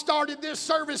Kyle started this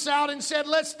service out and said,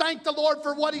 let's thank the Lord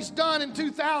for what he's done in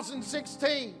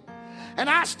 2016. And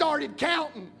I started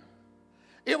counting.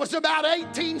 It was about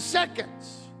 18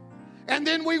 seconds. And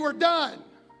then we were done.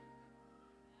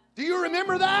 Do you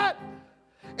remember that?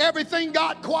 Everything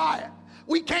got quiet.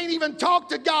 We can't even talk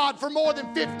to God for more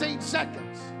than 15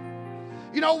 seconds.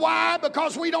 You know why?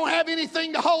 Because we don't have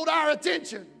anything to hold our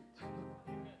attention.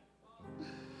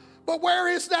 But where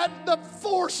is the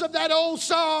force of that old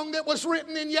song that was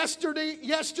written in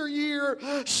yesteryear?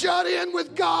 Shut in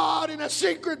with God in a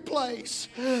secret place,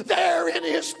 there in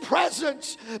His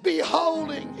presence,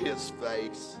 beholding His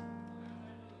face.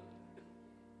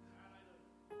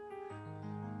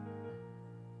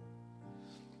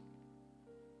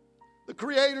 The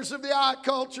creators of the I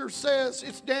culture says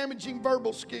it's damaging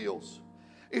verbal skills.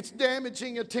 It's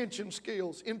damaging attention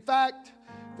skills. In fact,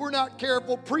 if we're not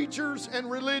careful, preachers and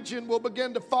religion will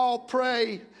begin to fall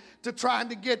prey to trying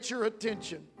to get your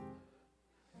attention.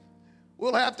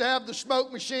 We'll have to have the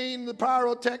smoke machine, the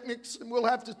pyrotechnics, and we'll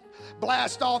have to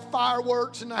blast off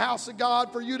fireworks in the house of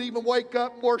God for you to even wake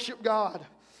up and worship God.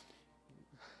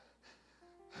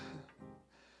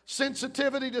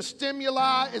 Sensitivity to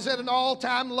stimuli is at an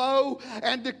all-time low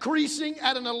and decreasing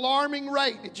at an alarming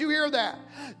rate. Did you hear that?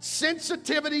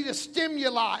 Sensitivity to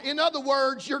stimuli. In other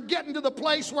words, you're getting to the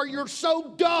place where you're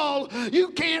so dull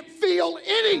you can't feel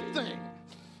anything.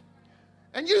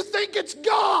 And you think it's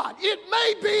God. It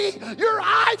may be your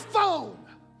iPhone.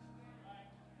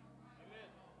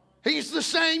 He's the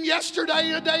same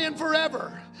yesterday, today, and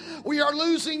forever. We are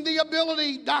losing the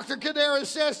ability, Dr. Kadera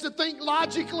says, to think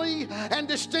logically and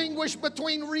distinguish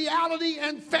between reality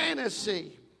and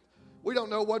fantasy. We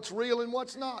don't know what's real and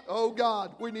what's not. Oh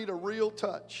God, we need a real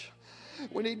touch.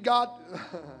 We need God.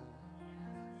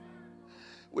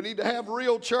 We need to have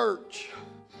real church.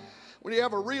 We need to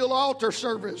have a real altar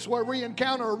service where we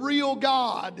encounter a real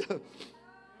God.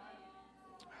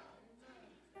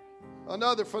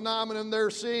 Another phenomenon they're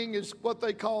seeing is what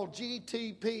they call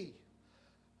GTP.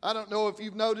 I don't know if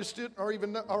you've noticed it or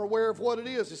even are aware of what it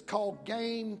is. It's called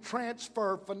game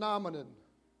transfer phenomenon.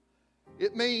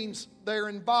 It means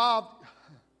they're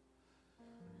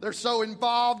so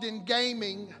involved in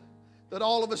gaming that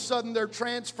all of a sudden they're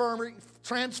transferring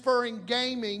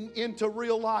gaming into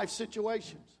real life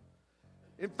situations.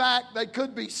 In fact, they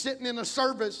could be sitting in a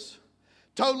service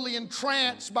totally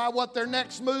entranced by what their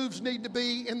next moves need to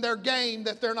be in their game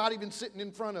that they're not even sitting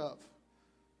in front of.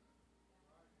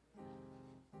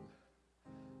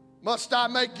 Must I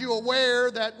make you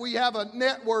aware that we have a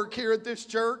network here at this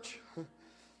church?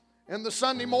 And the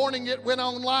Sunday morning it went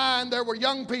online. There were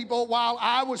young people while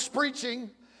I was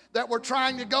preaching that were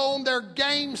trying to go on their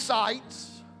game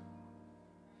sites.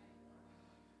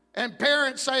 And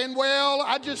parents saying, well,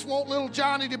 I just want little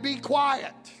Johnny to be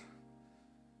quiet.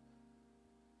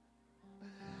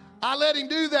 I let him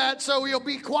do that so he'll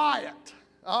be quiet.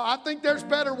 I think there's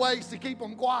better ways to keep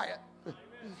them quiet.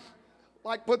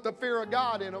 Like put the fear of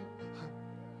God in them.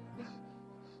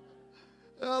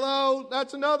 Hello,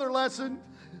 that's another lesson.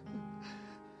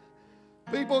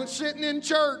 People sitting in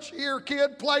church, here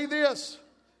kid, play this.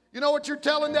 You know what you're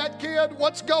telling that kid?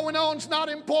 What's going on is not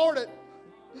important.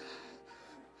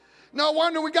 No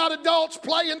wonder we got adults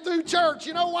playing through church.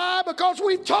 You know why? Because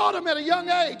we taught them at a young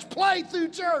age, play through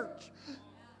church.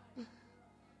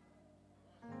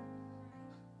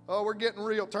 Oh, we're getting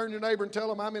real. Turn to your neighbor and tell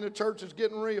them I'm in a church that's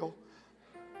getting real.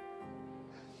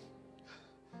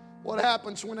 What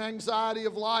happens when anxiety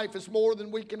of life is more than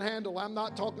we can handle? I'm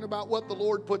not talking about what the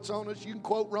Lord puts on us. You can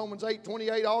quote Romans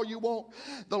 8:28 all you want.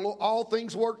 All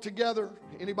things work together.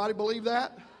 Anybody believe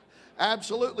that?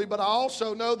 Absolutely. But I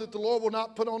also know that the Lord will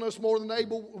not put on us more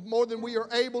than we are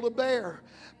able to bear.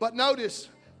 But notice,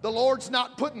 the Lord's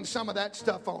not putting some of that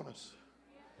stuff on us.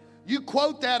 You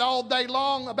quote that all day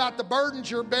long about the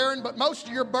burdens you're bearing, but most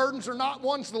of your burdens are not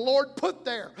ones the Lord put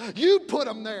there. You put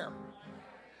them there.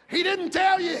 He didn't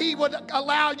tell you He would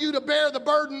allow you to bear the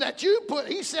burden that you put.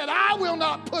 He said, I will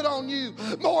not put on you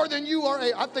more than you are.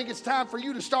 I think it's time for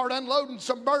you to start unloading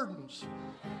some burdens.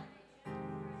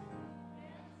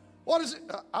 What is it?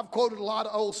 I've quoted a lot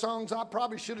of old songs. I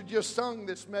probably should have just sung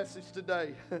this message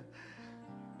today.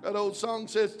 That old song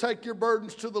says, take your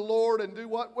burdens to the Lord and do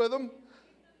what with them?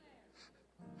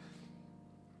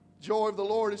 Joy of the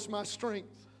Lord is my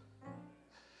strength.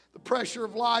 The pressure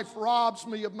of life robs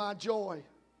me of my joy.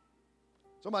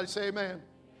 Somebody say amen.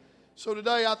 So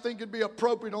today I think it'd be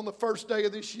appropriate on the first day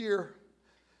of this year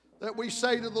that we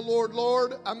say to the Lord,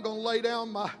 Lord, I'm going to lay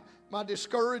down my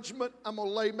discouragement. I'm going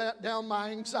to lay down my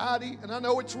anxiety. And I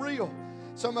know it's real.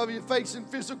 Some of you are facing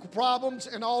physical problems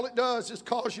and all it does is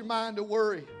cause your mind to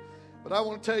worry. But I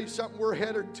want to tell you something. We're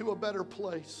headed to a better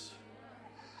place.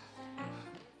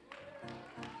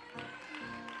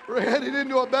 We're headed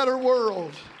into a better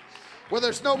world where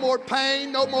there's no more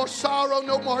pain, no more sorrow,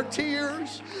 no more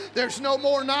tears. There's no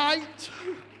more night.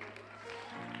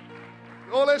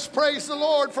 Oh, let's praise the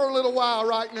Lord for a little while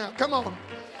right now. Come on.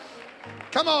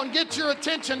 Come on, get your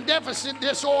attention deficit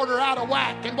disorder out of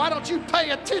whack. And why don't you pay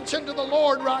attention to the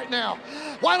Lord right now?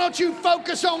 Why don't you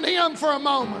focus on Him for a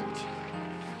moment?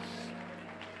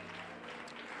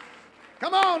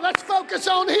 Come on, let's focus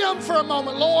on Him for a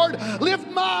moment. Lord, lift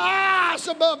my eyes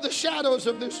above the shadows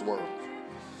of this world.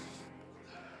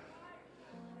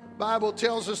 The Bible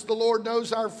tells us the Lord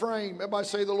knows our frame. Everybody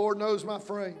say, the Lord knows my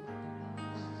frame.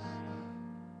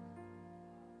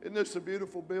 Isn't this a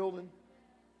beautiful building?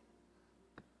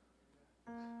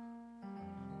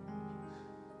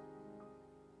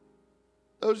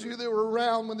 Those of you that were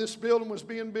around when this building was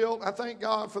being built, I thank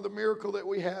God for the miracle that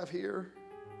we have here.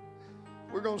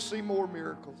 We're going to see more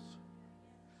miracles.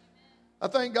 I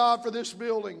thank God for this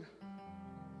building.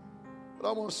 But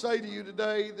I want to say to you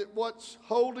today that what's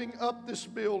holding up this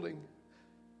building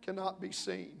cannot be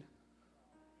seen.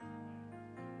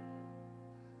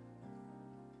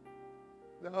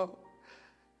 No.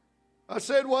 I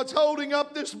said what's holding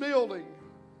up this building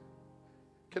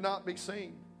cannot be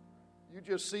seen. You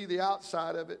just see the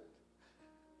outside of it.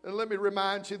 And let me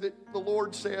remind you that the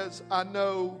Lord says, I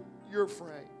know your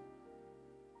frame.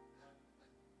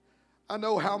 I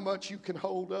know how much you can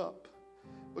hold up,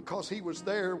 because He was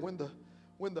there when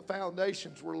the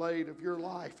foundations were laid of your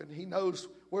life, and He knows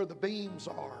where the beams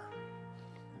are.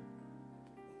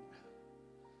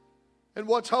 And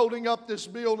what's holding up this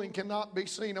building cannot be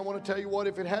seen. I want to tell you what,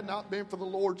 if it had not been for the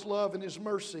Lord's love and His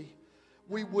mercy,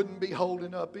 we wouldn't be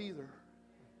holding up either.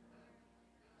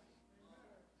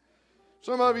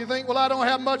 Some of you think, well, I don't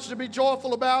have much to be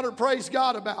joyful about or praise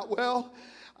God about. Well,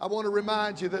 I want to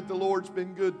remind you that the Lord's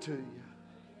been good to you.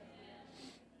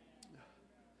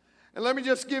 And let me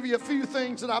just give you a few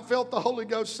things that I felt the Holy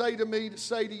Ghost say to me to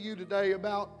say to you today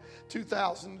about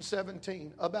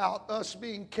 2017, about us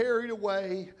being carried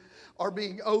away or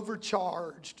being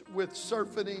overcharged with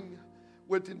surfeiting,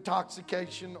 with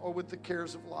intoxication, or with the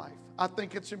cares of life. I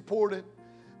think it's important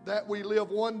that we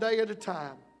live one day at a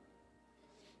time.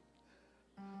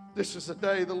 This is the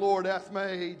day the Lord hath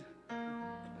made.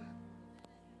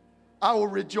 I will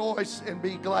rejoice and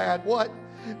be glad. What?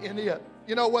 In it.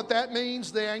 You know what that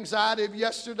means? The anxiety of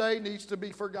yesterday needs to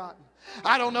be forgotten.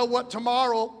 I don't know what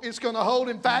tomorrow is going to hold.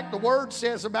 In fact, the Word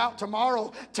says about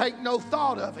tomorrow, take no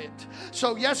thought of it.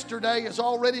 So yesterday is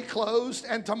already closed,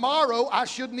 and tomorrow I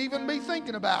shouldn't even be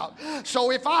thinking about.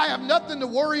 So if I have nothing to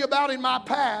worry about in my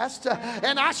past,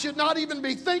 and I should not even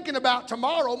be thinking about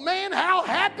tomorrow, man, how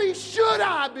happy should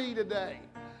I be today?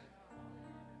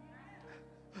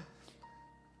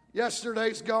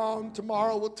 Yesterday's gone.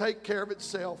 Tomorrow will take care of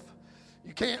itself.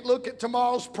 You can't look at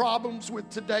tomorrow's problems with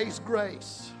today's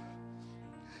grace.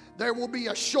 There will be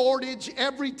a shortage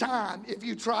every time if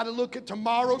you try to look at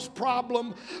tomorrow's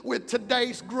problem with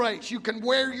today's grace. You can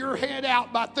wear your head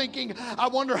out by thinking, I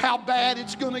wonder how bad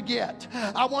it's going to get.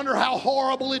 I wonder how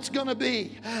horrible it's going to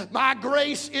be. My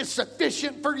grace is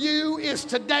sufficient for you is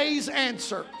today's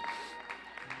answer.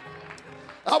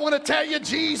 I want to tell you,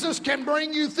 Jesus can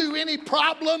bring you through any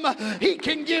problem. He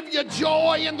can give you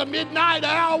joy in the midnight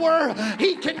hour.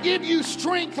 He can give you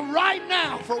strength right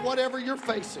now for whatever you're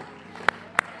facing.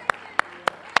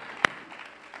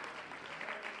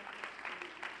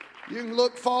 You can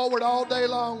look forward all day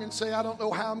long and say, I don't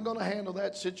know how I'm going to handle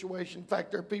that situation. In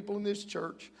fact, there are people in this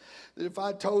church that if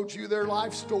I told you their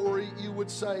life story, you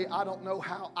would say, I don't know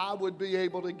how I would be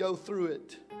able to go through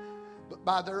it. But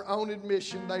by their own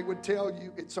admission, they would tell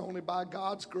you it's only by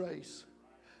God's grace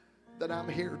that I'm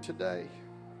here today.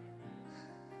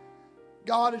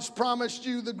 God has promised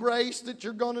you the grace that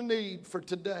you're going to need for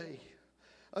today.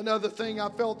 Another thing I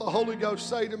felt the Holy Ghost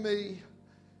say to me,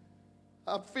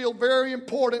 I feel very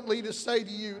importantly to say to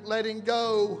you, letting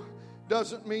go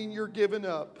doesn't mean you're giving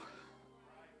up.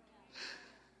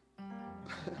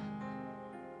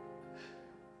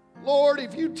 Lord,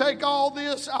 if you take all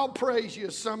this, I'll praise you.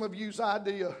 Some of you's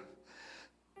idea.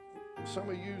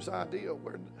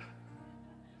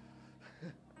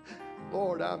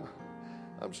 Lord, I'm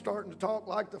starting to talk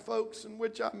like the folks in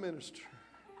which I minister.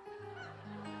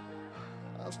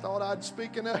 I thought I'd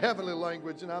speak in a heavenly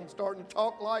language, and I'm starting to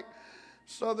talk like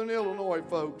Southern Illinois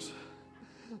folks.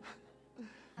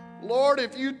 Lord,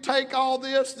 if you take all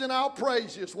this, then I'll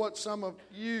praise you. It's what some of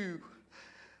you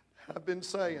have been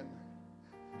saying.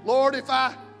 Lord, if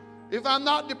I'm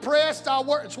not depressed, I'll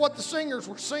work. It's what the singers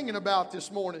were singing about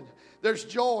this morning. There's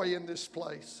joy in this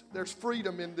place. There's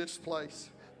freedom in this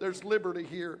place. There's liberty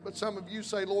here. But some of you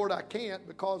say, Lord, I can't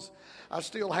because I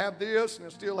still have this and I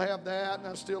still have that and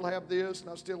I still have this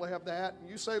and I still have that. And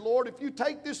you say, Lord, if you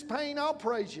take this pain, I'll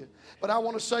praise you. But I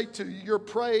want to say to you,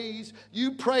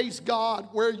 you praise God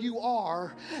where you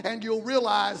are, and you'll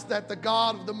realize that the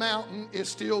God of the mountain is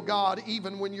still God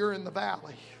even when you're in the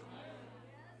valley.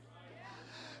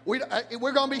 We're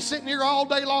going to be sitting here all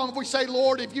day long if we say,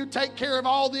 Lord, if you take care of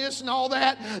all this and all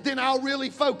that, then I'll really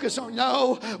focus on.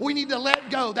 No, we need to let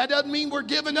go. That doesn't mean we're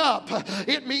giving up.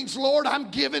 It means, Lord,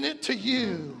 I'm giving it to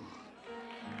you.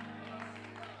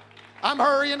 I'm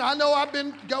hurrying. I know I've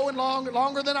been going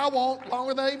longer than I want,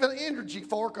 longer than I even have energy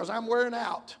for, because I'm wearing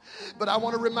out. But I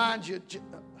want to remind you,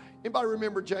 anybody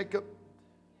remember Jacob?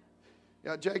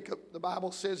 Yeah, Jacob, the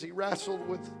Bible says he wrestled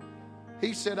with...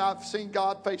 He said, I've seen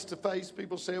God face to face.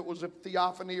 People say it was a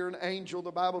theophany or an angel. The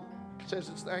Bible says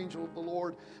it's the angel of the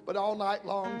Lord. But all night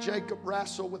long, Jacob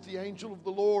wrestled with the angel of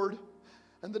the Lord.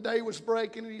 And the day was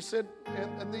breaking, and he said,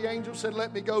 and the angel said,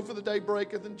 let me go, for the day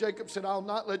breaketh. And Jacob said, I'll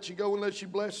not let you go unless you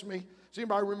bless me. Does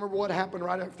anybody remember what happened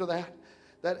right after that?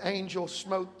 That angel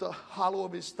smote the hollow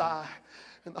of his thigh.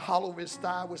 And the hollow of his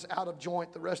thigh was out of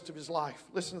joint the rest of his life.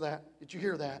 Listen to that. Did you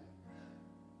hear that?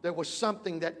 There was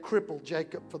something that crippled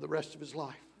Jacob for the rest of his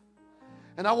life.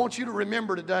 And I want you to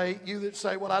remember today, you that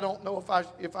say, well, I don't know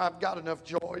if I've got enough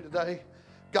joy today.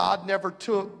 God never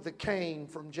took the cane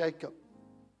from Jacob.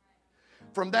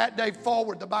 From that day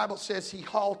forward, the Bible says he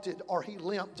halted or he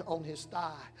limped on his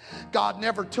thigh. God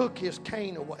never took his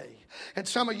cane away. And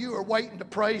some of you are waiting to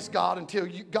praise God until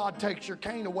God takes your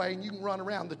cane away and you can run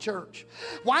around the church.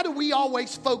 Why do we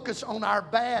always focus on our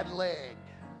bad leg?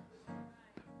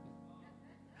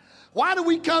 Why do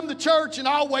we come to church and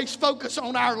always focus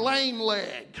on our lame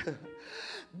leg?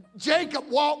 Jacob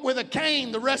walked with a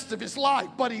cane the rest of his life,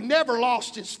 but he never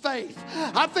lost his faith.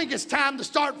 I think it's time to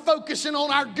start focusing on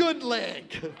our good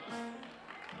leg.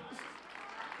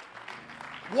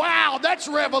 Wow, that's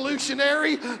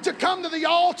revolutionary, to come to the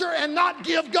altar and not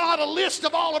give God a list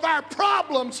of all of our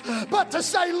problems, but to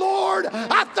say, Lord,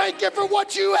 I thank you for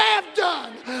what you have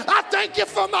done. I thank you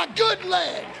for my good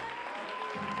leg.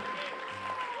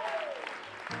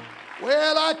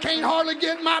 Well, I can't hardly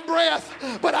get my breath,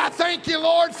 but I thank you,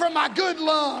 Lord, for my good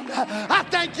lung. I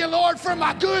thank you, Lord, for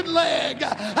my good leg.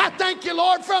 I thank you,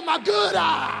 Lord, for my good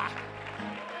eye.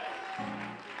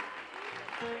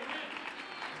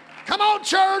 Come on,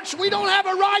 church. We don't have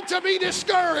a right to be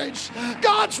discouraged.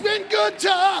 God's been good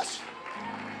to us.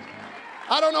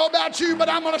 I don't know about you, but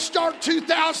I'm going to start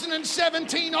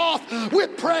 2017 off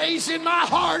with praise in my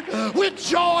heart, with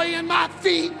joy in my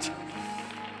feet.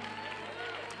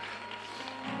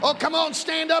 Oh, come on,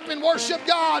 stand up and worship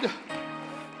God.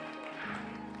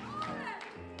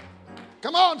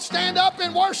 Come on, stand up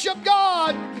and worship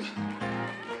God.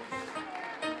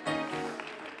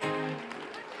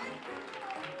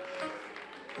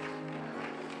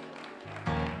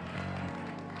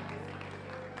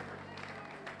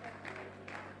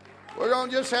 We're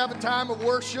going to just have a time of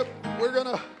worship. We're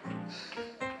going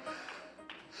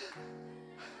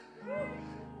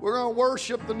to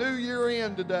worship the new year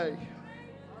in today.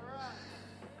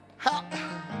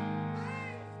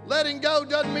 Letting go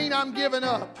doesn't mean I'm giving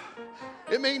up.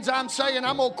 It means I'm saying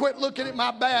I'm going to quit looking at my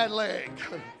bad leg.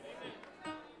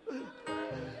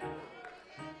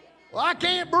 Well, I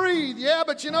can't breathe. Yeah,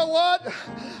 but you know what?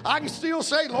 I can still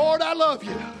say, Lord, I love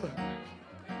you.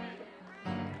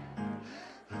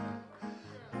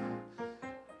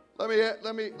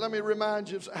 Let me remind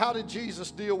you, how did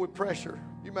Jesus deal with pressure?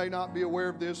 You may not be aware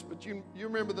of this, but you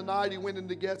remember the night he went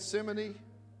into Gethsemane?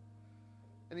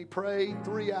 And he prayed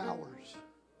 3 hours.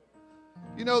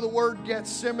 You know the word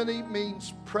Gethsemane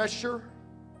means pressure.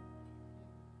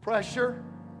 Pressure.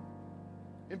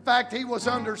 In fact, he was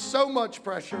under so much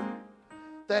pressure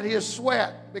that his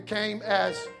sweat became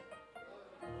as...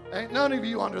 Ain't none of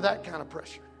you under that kind of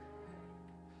pressure.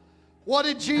 What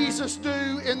did Jesus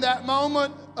do in that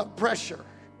moment of pressure?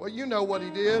 Well, you know what he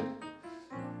did.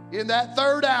 In that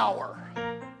 3rd hour,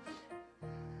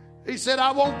 he said,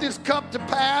 I want this cup to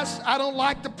pass. I don't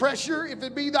like the pressure. If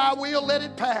it be thy will, let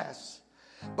it pass.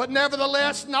 But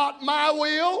nevertheless, not my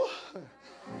will,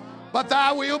 but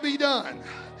thy will be done.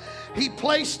 He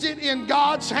placed it in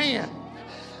God's hand.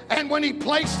 And when he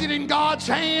placed it in God's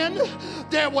hand,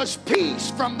 there was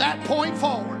peace from that point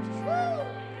forward.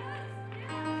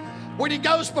 When he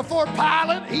goes before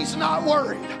Pilate, he's not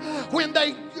worried. When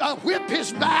they whip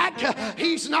his back,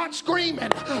 he's not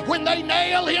screaming. When they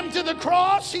nail him to the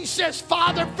cross, he says,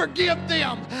 Father, forgive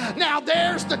them. Now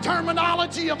there's the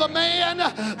terminology of a man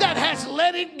that has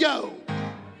let it go.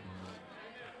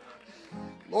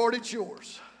 Lord, it's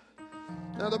yours.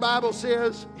 Now the Bible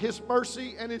says His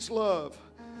mercy and His love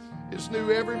is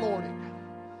new every morning.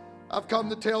 I've come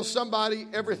to tell somebody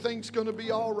everything's going to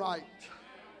be all right.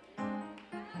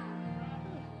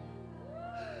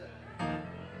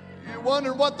 You're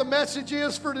wondering what the message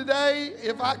is for today?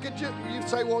 If I could just, you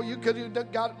say, well, you could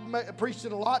have preached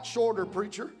it a lot shorter,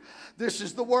 preacher. This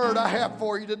is the word I have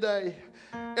for you today.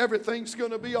 Everything's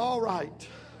going to be all right.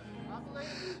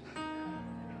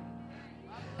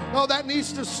 No, that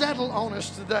needs to settle on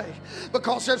us today,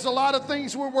 because there's a lot of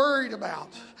things we're worried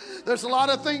about. There's a lot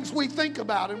of things we think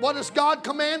about. And what does God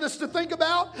command us to think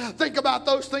about? Think about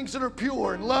those things that are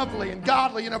pure and lovely and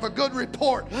godly and of a good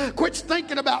report. Quit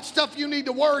thinking about stuff you need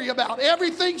to worry about.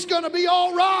 Everything's going to be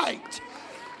all right.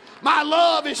 My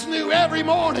love is new every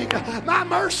morning. My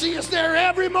mercy is there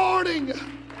every morning.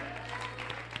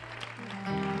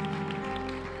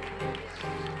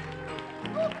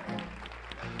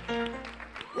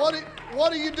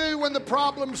 What do you do when the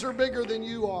problems are bigger than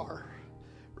you are?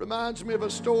 Reminds me of a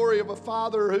story of a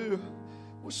father who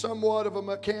was somewhat of a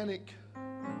mechanic.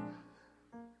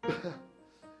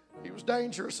 He was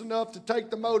dangerous enough to take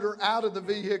the motor out of the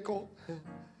vehicle.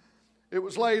 It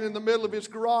was laying in the middle of his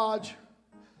garage.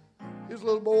 His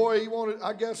little boy, he wanted,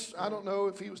 I guess, I don't know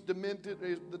if he was demented,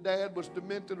 the dad was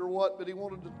demented or what, but he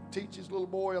wanted to teach his little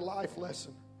boy a life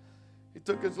lesson. He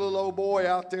took his little old boy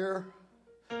out there,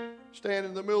 standing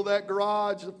in the middle of that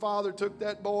garage. The father took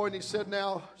that boy and he said,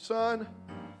 now, son,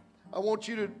 I want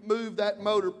you to move that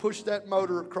motor, push that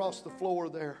motor across the floor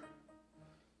there.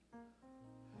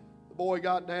 The boy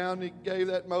got down, he gave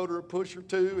that motor a push or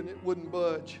two, and it wouldn't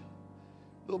budge.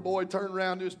 The little boy turned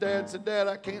around to his dad and said, Dad,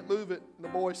 I can't move it. And the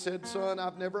boy said, son,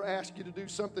 I've never asked you to do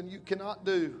something you cannot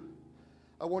do.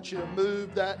 I want you to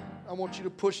move that, I want you to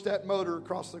push that motor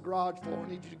across the garage floor. I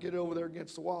need you to get over there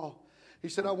against the wall. He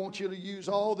said, I want you to use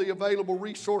all the available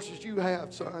resources you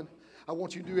have, son. I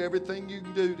want you to do everything you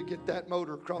can do to get that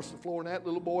motor across the floor. And that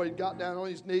little boy got down on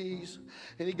his knees,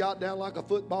 and he got down like a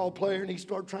football player, and he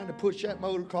started trying to push that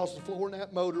motor across the floor, and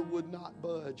that motor would not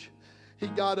budge. He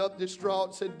got up distraught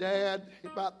and said, Dad,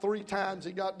 about 3 times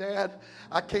he got, Dad,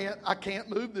 I can't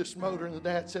move this motor. And the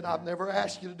dad said, I've never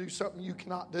asked you to do something you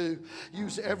cannot do.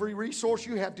 Use every resource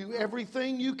you have. Do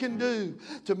everything you can do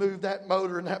to move that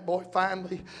motor. And that boy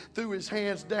finally threw his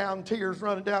hands down, tears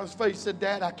running down his face, said,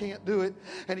 Dad, I can't do it.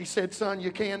 And he said, son,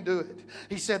 you can do it.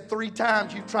 He said, 3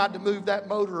 times you've tried to move that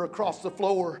motor across the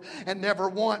floor, and never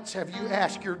once have you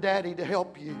asked your daddy to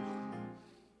help you.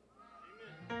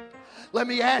 Let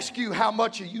me ask you, how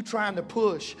much are you trying to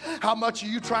push? How much are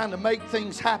you trying to make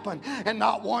things happen? And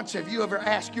not once have you ever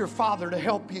asked your Father to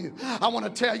help you. I want to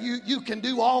tell you, you can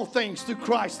do all things through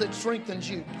Christ that strengthens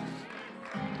you.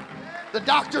 The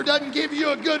doctor doesn't give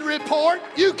you a good report.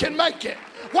 You can make it.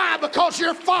 Why? Because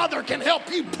your Father can help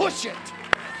you push it.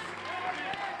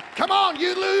 Come on,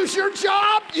 you lose your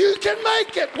job, you can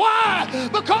make it. Why?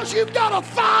 Because you've got a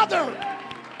Father.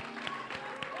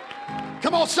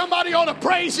 Come on, somebody ought to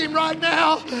praise Him right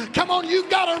now. Come on,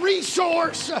 you've got a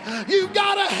resource. You've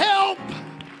got a help.